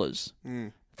 $80.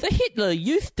 The Hitler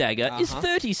Youth dagger is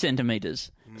 30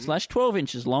 centimetres / 12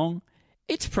 inches long.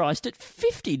 It's priced at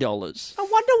 $50. I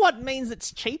wonder what means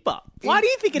it's cheaper. Why do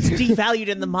you think it's devalued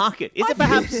in the market? Is it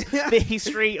perhaps the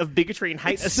history of bigotry and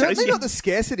hate It's certainly not the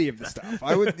scarcity of the stuff.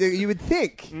 You would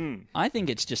think. I think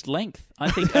it's just length. I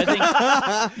think your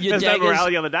There's no daggers.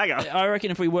 morality on the dagger. I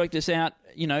reckon if we work this out,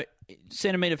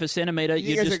 centimetre for centimetre,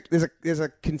 There's a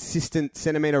consistent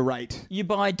centimetre rate. you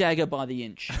buy dagger by the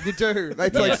inch. You do.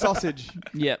 It's like sausage.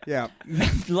 Yep. Yeah.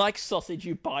 Like sausage,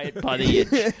 you buy it by the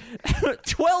inch.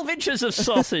 12 inches of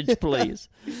sausage, please.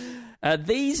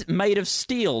 These made of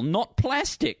steel, not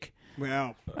plastic.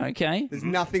 Well, Okay. there's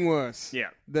nothing worse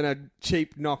than a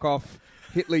cheap knockoff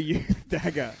Hitler Youth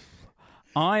dagger.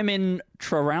 I'm in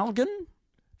Traralgon.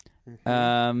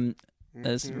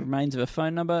 There's remains of a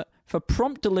phone number. For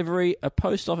prompt delivery, a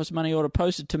post office money order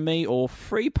posted to me or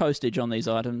free postage on these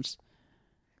items.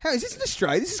 How is this in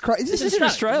Australia? This is crazy. This is in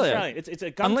Australia. It's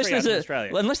a country out in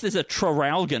Australia. Unless there's a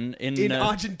Traralgon in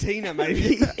Argentina,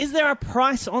 maybe. Is there a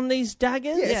price on these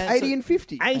daggers? Yeah, it's 80 and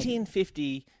 50. 80 and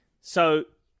 50. So...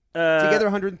 Together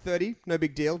 130. No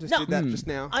big deal. Just did that just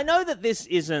now. I know that this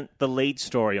isn't the lead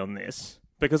story on this,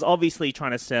 because obviously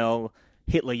trying to sell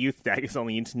Hitler Youth daggers on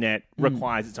the internet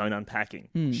requires its own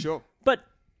unpacking. Sure. But...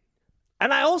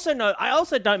 And I also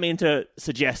don't mean to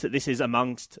suggest that this is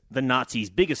amongst the Nazis'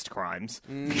 biggest crimes.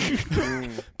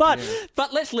 But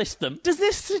let's list them. Does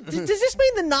this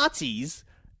mean the Nazis?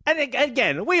 And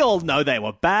again, we all know they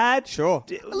were bad. Sure.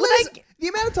 The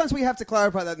amount of times we have to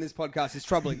clarify that in this podcast is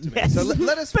troubling to me. Yes. So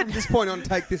let us, from this point on,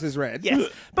 take this as read. Yes.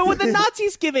 But were the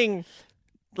Nazis giving,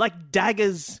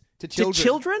 daggers to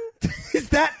children? Is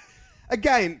that,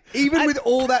 again, even with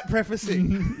all that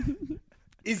prefacing...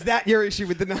 Is that your issue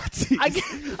with the Nazis?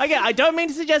 Again, I don't mean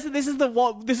to suggest that this is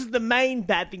the main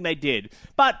bad thing they did.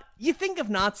 But you think of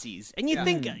Nazis, and you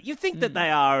think that they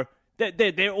are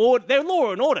they're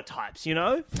law and order types, you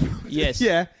know? Yes.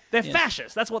 Yeah. They're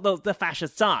fascists. That's what the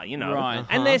fascists are, you know. Right.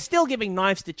 And they're still giving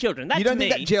knives to children. That, you don't to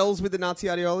think me, that gels with the Nazi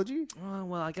ideology? Oh,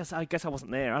 well, I guess I wasn't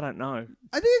there. I don't know.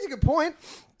 I think it's a good point,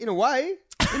 in a way.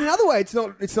 In another way, it's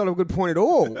not a good point at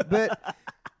all. But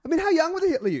I mean, how young were the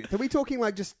Hitler Youth? Are we talking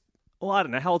just? Well, I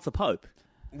don't know. How old's the Pope?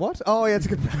 What? Oh, yeah, it's a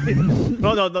good point.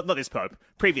 No, not this Pope.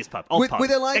 Previous Pope. Old Pope.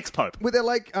 Ex-Pope. Were there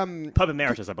Pope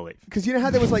Emeritus, I believe. Because you know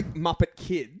how there was Muppet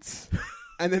Kids?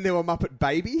 And then there were Muppet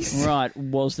Babies? Right.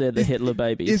 Was there the Hitler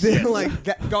babies? Is there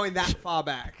going that far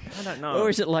back? I don't know. Or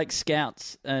is it like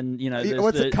Scouts and,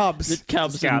 what's it, Cubs? The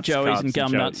Cubs Scouts, and Joeys and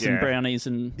Cubs Gumnuts and and Brownies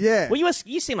and... Yeah. Well,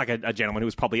 you seem like a gentleman who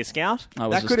was probably a scout. I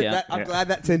was a scout. I'm glad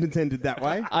that sentence ended that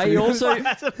way. I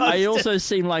also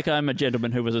seem like I'm a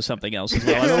gentleman who was a something else as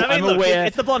well. I'm look, aware...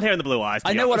 It's the blonde hair and the blue eyes.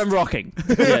 I know what I'm rocking.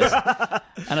 Yes.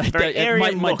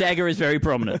 And my dagger is very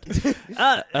prominent.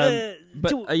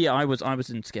 I was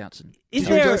in Scouts. Did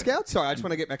you enjoy Scouts? Sorry, I just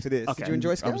want to get back to this. Okay. Did you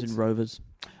enjoy Scouts? I was in Rovers.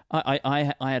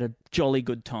 I had a jolly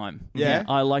good time. Yeah?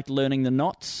 I liked learning the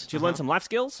knots. Did you learn some life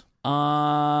skills?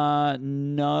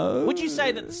 No. Would you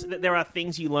say that there are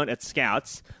things you learn at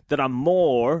Scouts that are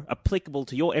more applicable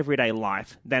to your everyday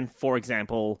life than, for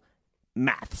example,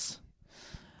 maths?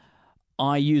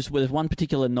 There's one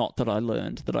particular knot that I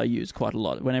learned that I use quite a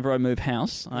lot. Whenever I move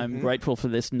house, I'm grateful for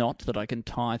this knot that I can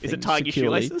tie things Is it tying your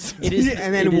securely. shoelaces? It is.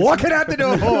 And then walk it out the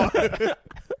door.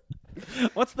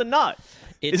 What's the knot?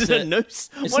 Is it a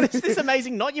noose? What is this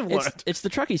amazing knot you've learned? It's the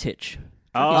trucky's hitch.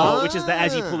 Oh, which is that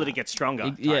as you pull it gets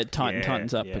stronger. It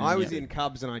tightens up. Yeah. And, I was in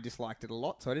Cubs and I disliked it a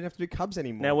lot, so I didn't have to do Cubs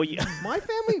anymore. Now, my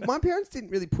parents didn't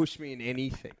really push me in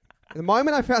anything. The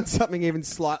moment I found something even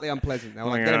slightly unpleasant, they were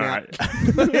like, get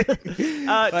him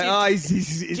out.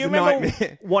 He's do you a remember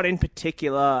nightmare. what in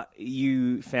particular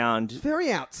you found?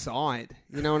 Very outside.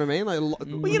 You know what I mean? Like, well,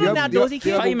 you're not an outdoorsy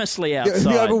kid. Famously outside.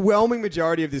 The overwhelming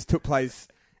majority of this took place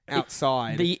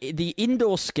outside. The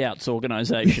Indoor Scouts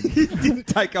organisation didn't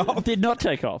take off. Did not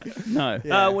take off. No.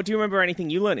 Yeah. Do you remember anything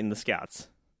you learnt in the Scouts?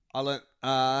 I learnt.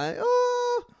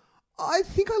 I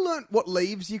think I learnt what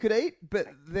leaves you could eat, but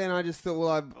then I just thought,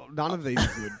 well, none of these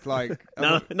are good. Like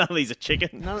none of these are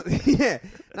chicken. None of these are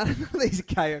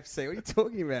KFC. What are you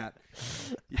talking about?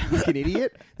 You fucking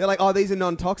idiot. They're like, oh, these are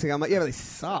non-toxic. I'm like, yeah, but they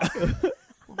suck.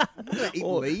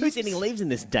 Who's eating leaves in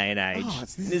this day and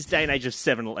age? This day and age of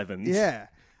 7-Elevens. Yeah.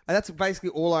 And that's basically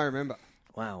all I remember.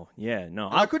 Wow. Yeah. No.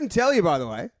 I couldn't tell you, by the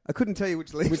way. I couldn't tell you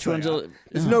which leaves. Which ones are?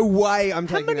 There's no way I'm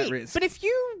taking that risk. But if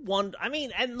you want, I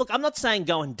mean, and look, I'm not saying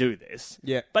go and do this.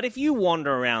 Yeah. But if you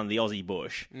wander around the Aussie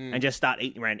bush and just start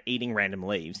eating random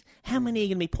leaves, how many are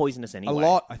going to be poisonous anyway? A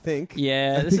lot, I think.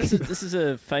 Yeah. This is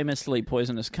a famously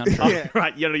poisonous country. Yeah.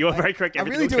 Right. You're very correct. I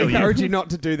really do encourage you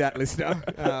not to do that, listener.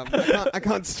 I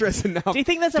can't stress enough. Do you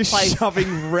think there's a just place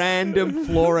shoving random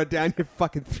flora down your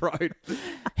fucking throat?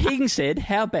 Hing said,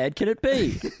 "How bad can it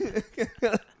be?"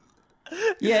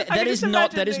 Yeah, that is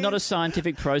not a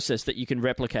scientific process that you can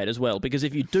replicate as well. Because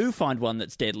if you do find one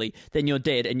that's deadly, then you're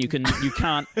dead, and you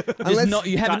can't.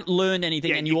 You haven't learned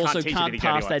anything, and you also can't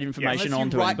pass that information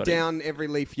on to anybody. anybody. Write down every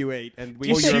leaf you eat, and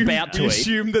we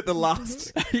assume that the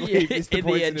last leaf is the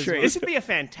poisonous one. This would be a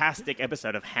fantastic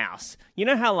episode of House. You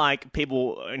know how like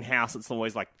people in House, it's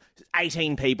always like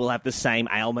 18 people have the same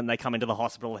ailment. They come into the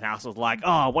hospital, and House is like,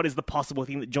 oh, what is the possible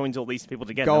thing that joins all these people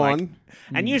together? Go like, on.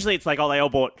 And usually it's like, oh, they all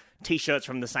bought T-shirts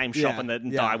from the same shop, and the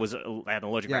dye was they had an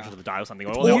allergic reaction to the dye or something.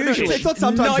 It's not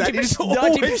sometimes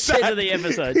 90% of the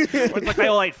episode. It's like they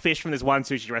all ate fish from this one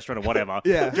sushi restaurant or whatever.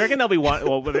 Yeah. Do you reckon there'll be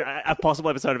a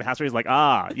possible episode of House where he's like,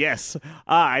 yes,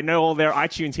 I know all their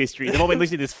iTunes history. They've all been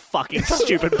listening to this fucking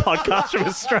stupid podcast from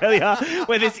Australia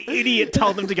where this idiot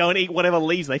told them to go and eat whatever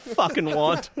leaves they fucking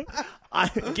want.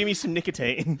 Give me some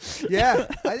nicotine. Yeah,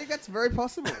 I think that's very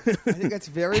possible.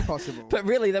 But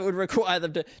really, that would require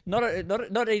them to not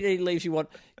eat any leaves you want.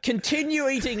 Continue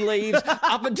eating leaves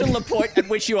up until the point at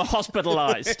which you are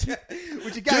hospitalised.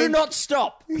 Which again, do not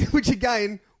stop. Which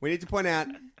again, we need to point out,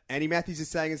 Andy Matthews is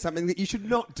saying is something that you should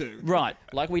not do. Right,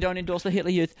 like we don't endorse the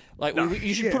Hitler Youth. Like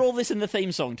you should put all this in the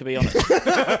theme song, to be honest.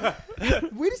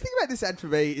 Weirdest thing about this ad for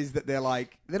me is that they're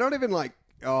not even like,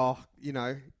 oh, you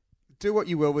know, do what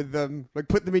you will with them. Like,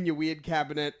 put them in your weird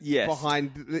cabinet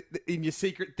behind in your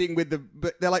secret thing with them.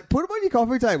 But they're like, put them on your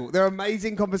coffee table. They're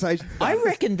amazing conversations. I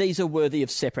reckon these are worthy of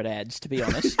separate ads, to be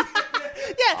honest.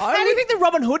 Yeah, how do you think the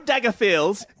Robin Hood dagger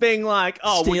feels? Being like,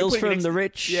 oh, steals from the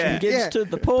rich and gives to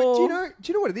the poor. But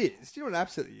do you know what it is? Do you know what it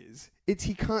absolutely is? It's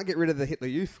he can't get rid of the Hitler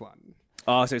Youth one.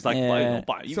 Oh, so it's like,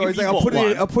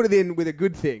 I'll put it in with a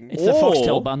good thing. It's the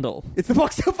Foxtel bundle. It's the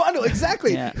Foxtel bundle,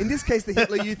 exactly. Yeah. In this case, the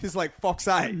Hitler Youth is like Fox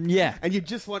A. Yeah. And you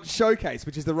just want Showcase,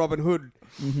 which is the Robin Hood.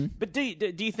 Mm-hmm. But do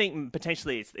you think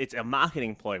potentially it's a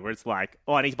marketing ploy where it's like,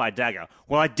 oh, I need to buy a dagger.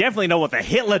 Well, I definitely know what the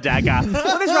Hitler dagger.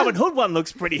 Well, this Robin Hood one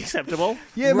looks pretty acceptable.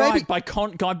 Yeah, right, maybe.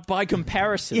 By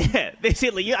comparison. Yeah, this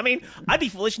Hitler. I mean, I'd be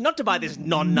foolish not to buy this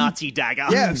non-Nazi dagger.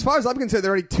 Yeah, as far as I'm concerned,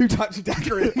 there are only two types of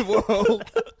dagger in the world.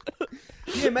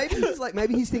 Yeah,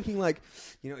 maybe he's thinking like,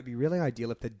 you know, it'd be really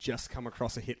ideal if they'd just come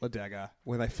across a Hitler dagger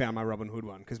when they found my Robin Hood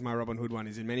one, because my Robin Hood one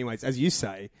is in many ways, as you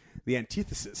say, the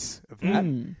antithesis of that.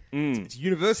 It's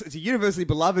a universally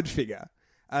beloved figure,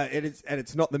 and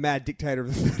it's not the mad dictator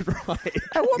of the Third Reich.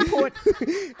 At what point?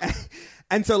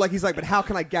 And so, like, he's like, but how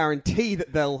can I guarantee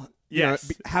that they'll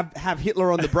have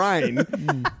Hitler on the brain?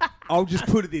 I'll just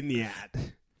put it in the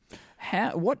ad.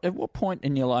 At what point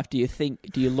in your life do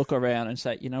you look around and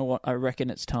say, you know what, I reckon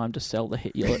it's time to sell the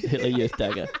Hitler Youth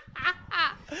dagger?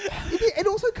 It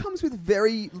also comes with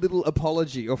very little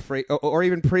apology or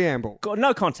even preamble.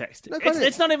 No context.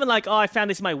 It's not even like, oh, I found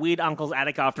this in my weird uncle's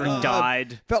attic after he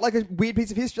died. Felt like a weird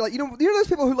piece of history. Like, you know those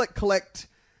people who like collect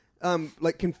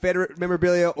like Confederate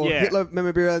memorabilia or Hitler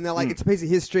memorabilia, and they're like, it's a piece of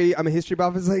history. I'm a history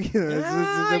buff. It's like, you know,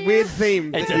 it's a weird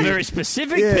theme. It's a very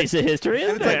specific piece of history,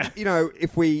 isn't it? Like, you know,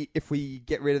 if we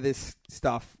get rid of this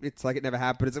stuff, it's like it never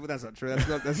happened. It's like, well, that's not true.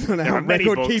 That's not how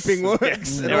record keeping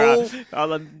works.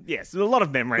 Yes, there's a lot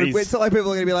of memories. It's not like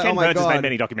people are going to be like, Ken oh my Burns god, has made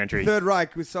many documentaries. Third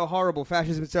Reich was so horrible.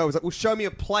 Fascism itself was like, well, show me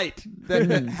a plate that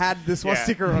had the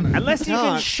swastika on it. Unless you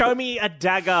can show me a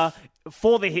dagger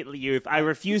for the Hitler Youth, I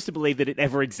refuse to believe that it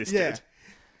ever existed. Yeah.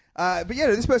 But yeah,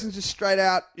 this person's just straight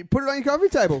out. You put it on your coffee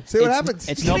table. See what happens.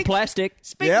 It's not plastic.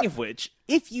 Speaking of which,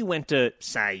 if you went to,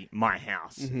 say, my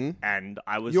house, and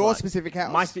I was your specific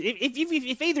house,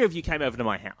 if either of you came over to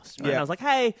my house, right, and I was like,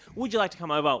 hey, would you like to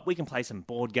come over? We can play some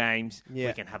board games. Yeah.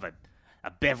 We can have a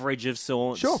beverage of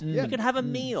sorts. Sure. We can have a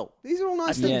meal. These are all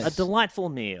nice things. A delightful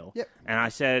meal. Yep. And I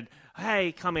said,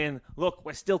 hey, come in. Look,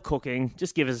 we're still cooking.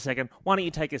 Just give us a second. Why don't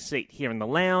you take a seat here in the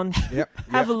lounge?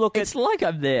 Have a look at... It's like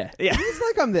I'm there. Yeah. It's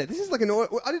like I'm there. This is like an...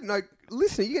 I didn't know...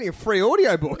 Listener, you're getting a free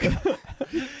audio book.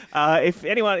 If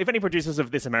any producers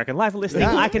of This American Life are listening,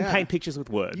 I can paint pictures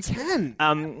with words. You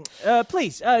can.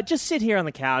 Please, just sit here on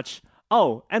the couch.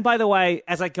 Oh, and by the way,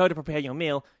 as I go to prepare your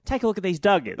meal, take a look at these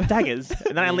daggers.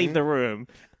 And then I leave the room.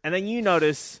 And then you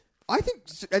notice... I think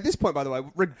at this point, by the way,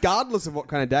 regardless of what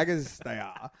kind of daggers they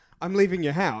are, I'm leaving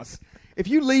your house. If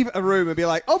you leave a room and be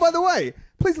like, oh, by the way,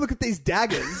 please look at these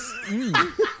daggers.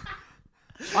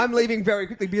 I'm leaving very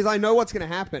quickly because I know what's going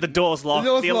to happen. The door's locked.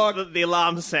 The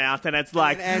alarm's sound, and it's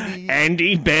like,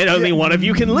 Andy, bed, only one of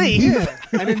you can leave. Yeah.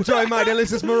 And enjoy my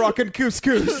delicious Moroccan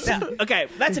couscous. Now, okay,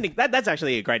 that's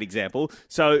actually a great example.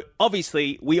 So,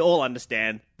 obviously, we all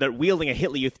understand that wielding a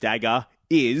Hitler Youth dagger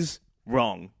is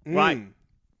wrong, right?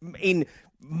 In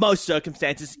most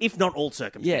circumstances, if not all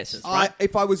circumstances, Yes. right?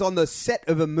 If I was on the set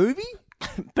of a movie...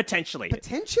 Potentially.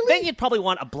 Potentially? Then you'd probably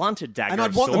want a blunted dagger. And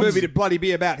I'd of want the sorts. movie to bloody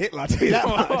be about Hitler, I'll tell you that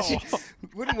much.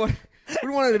 Wouldn't want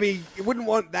it to be... You wouldn't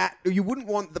want that... You wouldn't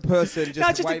want the person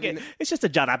just waving... It's just a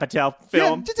Judd Apatow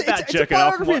film. It's about a jerking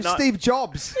off and biography of whatnot. Steve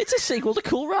Jobs. It's a sequel to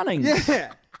Cool Runnings.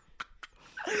 Yeah.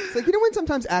 It's like, you know when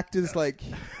sometimes actors, like...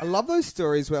 I love those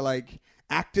stories where, like,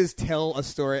 actors tell a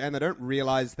story and they don't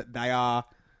realise that they are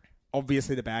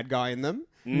obviously the bad guy in them.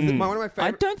 One of my favorite...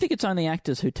 I don't think it's only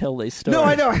actors who tell these stories. No,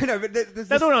 I know. But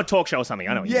They're on a talk show or something.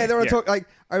 I know. Yeah, they're on a talk. Like,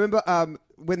 I remember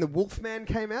when The Wolfman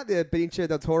came out, the Benicio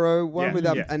del Toro one with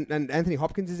and Anthony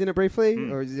Hopkins is in it briefly,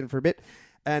 or is in it for a bit,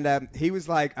 and he was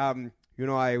like, you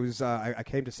know, I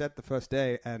came to set the first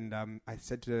day, and I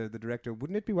said to the director,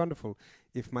 wouldn't it be wonderful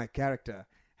if my character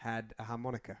had a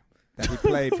harmonica that he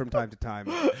played from time to time?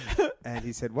 And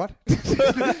he said, what? I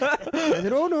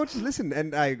said, oh, no, just listen.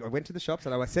 And I went to the shops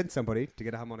and I sent somebody to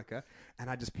get a harmonica and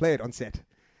I just play it on set.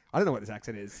 I don't know what this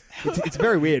accent is. It's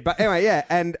very weird. But anyway, yeah.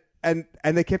 And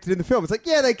they kept it in the film. It's like,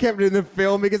 yeah, they kept it in the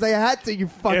film because they had to, you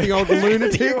fucking old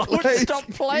lunatic. You wouldn't stop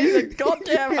playing the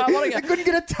goddamn harmonica. They couldn't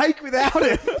get a take without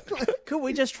it. Could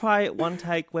we just try one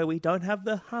take where we don't have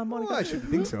the harmonica? Oh, I shouldn't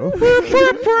think so.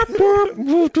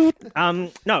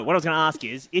 No, what I was going to ask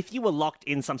is, if you were locked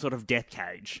in some sort of death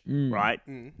cage, right?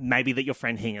 Maybe that your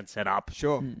friend Hing had set up.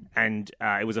 Sure. And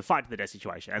it was a fight to the death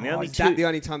situation. And Is that the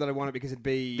only time that I want it because it'd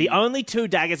be... The only two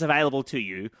daggers available to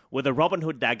you were the Robin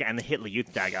Hood dagger and the Hitler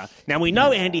Youth dagger. Now, we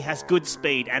know Andy has good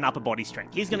speed and upper body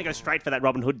strength. He's going to go straight for that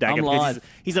Robin Hood dagger because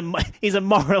he's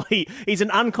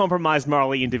an uncompromised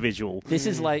morally individual. This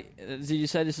is like, did you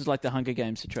say this is like the Hunger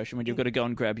Games situation when you've got to go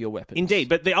and grab your weapons? Indeed,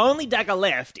 but the only dagger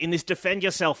left in this defend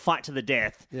yourself, fight to the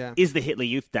death is the Hitler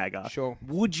Youth dagger. Sure.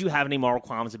 Would you have any moral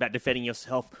qualms about defending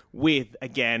yourself with,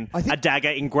 again, a dagger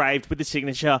engraved with the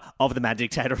signature of the Mad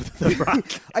Dictator of the Third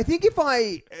Reich? I think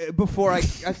before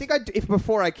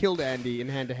I killed Andy in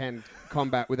hand-to-hand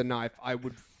combat with a knife, I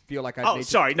would feel like I'd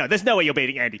No, there's no way you're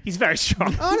beating Andy. He's very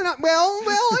strong. Oh, no. Well,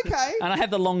 okay. And I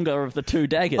have the longer of the two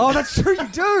daggers. Oh, that's true, you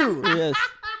do. Yes.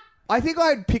 I think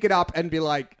I'd pick it up and be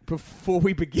like, before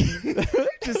we begin,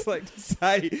 just like to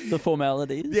say... The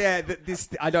formalities. Yeah,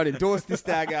 I don't endorse this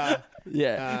dagger.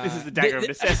 Yeah. This is the dagger of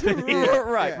necessity.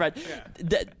 Right.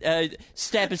 Yeah.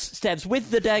 Stabs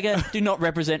with the dagger do not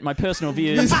represent my personal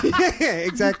views. Yeah,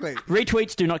 exactly.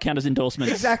 Retweets do not count as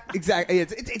endorsements. Exactly.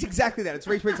 It's exactly that. It's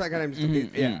retweets like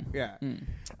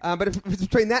but if it's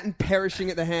between that and perishing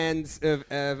at the hands of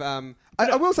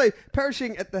I will say,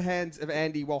 perishing at the hands of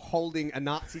Andy while holding a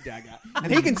Nazi dagger.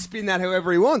 And he can spin that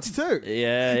however he wants, too.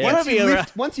 Yeah.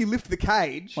 Once you lift the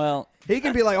cage, well, he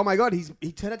can be like, oh my God,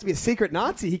 he turned out to be a secret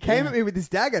Nazi. He came at me with this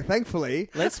dagger,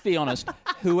 thankfully. Let's be honest.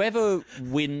 Whoever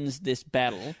wins this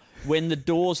battle, when the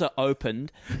doors are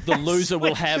opened, the loser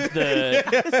will have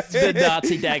the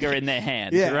Nazi dagger in their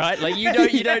hand, right? Like, you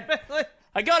don't...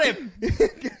 I got him.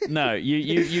 No,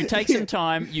 you take some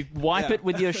time, you wipe it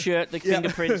with your shirt, the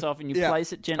fingerprints off, and you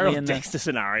place it gently in the Dexter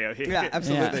scenario here. Yeah,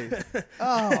 absolutely.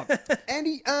 Oh,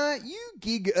 Andy, you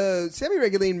gig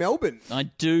semi-regularly in Melbourne. I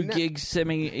do gig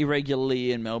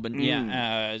semi-irregularly in Melbourne.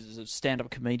 As a stand-up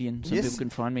comedian. Some people can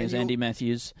find me as Andy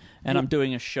Matthews. And I'm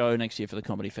doing a show next year for the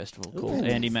Comedy Festival called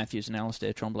Andy Matthews and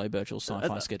Alistair Tremblay Birchall's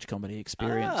Sci-Fi Sketch Comedy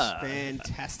Experience.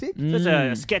 Fantastic. There's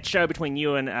a sketch show between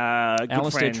you and good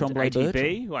Alistair friend Tremblay ATB.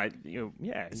 TV. Like,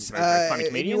 he's a very funny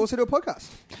comedian. You also do a podcast.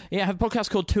 Yeah, I have a podcast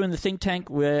called Two in the Think Tank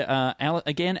where,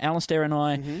 Alistair and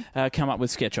I come up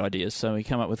with sketch ideas. So we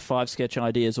come up with 5 sketch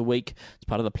ideas a week. It's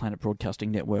part of the Planet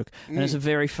Broadcasting Network. And it's a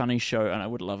very funny show, and I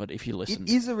would love it if you listen. It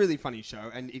is a really funny show,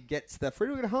 and it gets the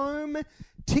Freedom at Home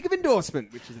tick of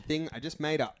endorsement, which is a thing I just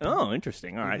made up. Oh,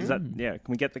 interesting. All right. Is that, can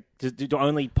we get do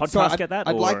only podcasts get that?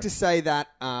 I'd like to say that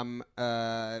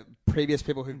previous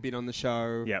people who've been on the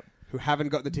show who haven't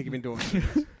got the tick of endorsement,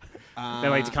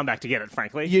 they'll need to come back to get it,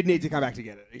 frankly. You'd need to come back to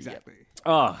get it, exactly. Yep.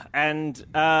 Oh, and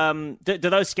do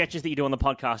those sketches that you do on the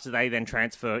podcast, do they then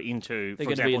transfer into, for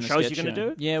example, shows you're going to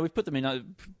do? Yeah, we've put them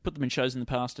in shows in the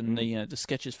past, and the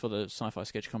sketches for the Sci-Fi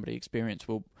Sketch Comedy Experience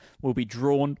will be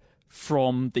drawn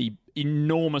from the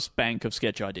enormous bank of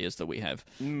sketch ideas that we have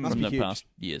from the past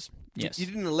years. Yes. You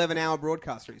did an 11-hour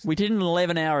broadcast recently. We did an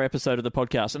 11-hour episode of the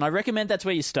podcast, and I recommend that's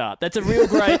where you start. That's a real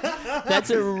great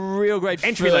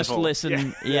entry first level.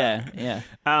 Listen. Yeah.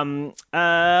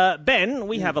 Ben,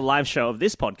 we have a live show of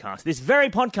this podcast, this very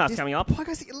podcast coming up.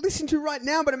 Podcast that you listen to right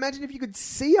now, but imagine if you could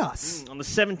see us. On the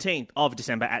 17th of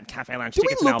December at Cafe Lounge. Do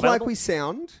Tickets we now look available. like we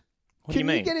sound? What do you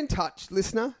mean? Can you get in touch,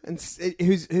 listener, and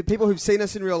people who've seen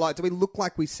us in real life? Do we look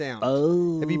like we sound?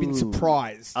 Oh. Have you been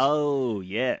surprised? Oh,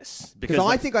 yes. Because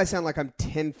I think I sound like I'm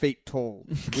 10 feet tall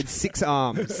with 6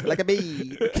 arms, like a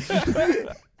bee.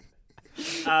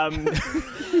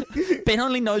 Ben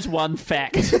only knows one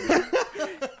fact.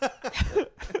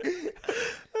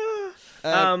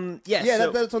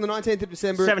 That's on the 19th of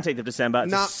December. 17th of December.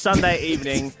 It's a Sunday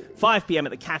evening, 5 p.m.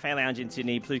 at the Cafe Lounge in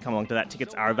Sydney. Please come along to that.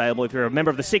 Tickets are available. If you're a member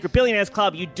of the Secret Billionaires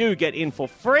Club, you do get in for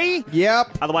free.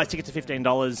 Yep. Otherwise, tickets are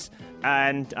 $15.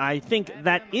 And I think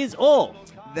that is all.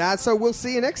 So we'll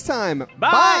see you next time.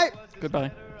 Bye.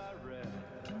 Goodbye.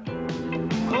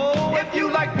 Oh, if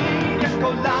you like pina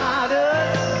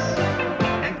coladas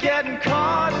and getting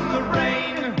caught in the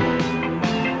rain,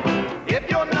 if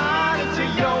you're not into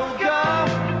yoga,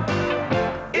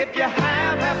 if you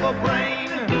have half a brain,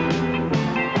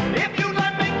 if you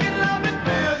like making love at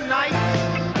midnight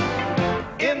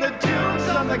in the dunes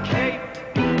on the Cape,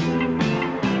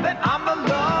 then I'm the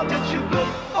love that you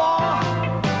look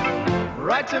for.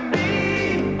 Write to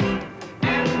me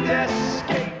and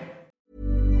escape.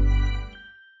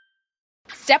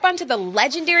 Step onto the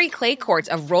legendary clay courts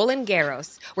of Roland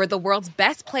Garros, where the world's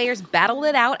best players battle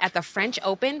it out at the French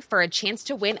Open for a chance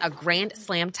to win a Grand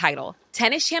Slam title.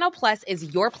 Tennis Channel Plus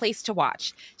is your place to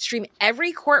watch. Stream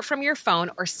every court from your phone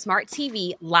or smart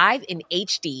TV live in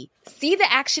HD. See the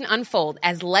action unfold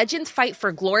as legends fight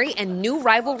for glory and new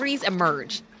rivalries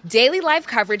emerge. Daily live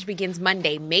coverage begins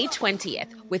Monday, May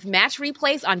 20th, with match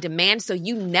replays on demand so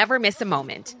you never miss a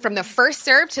moment. From the first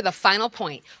serve to the final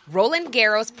point, Roland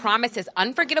Garros promises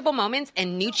unforgettable moments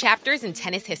and new chapters in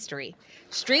tennis history.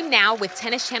 Stream now with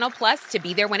Tennis Channel Plus to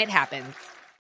be there when it happens.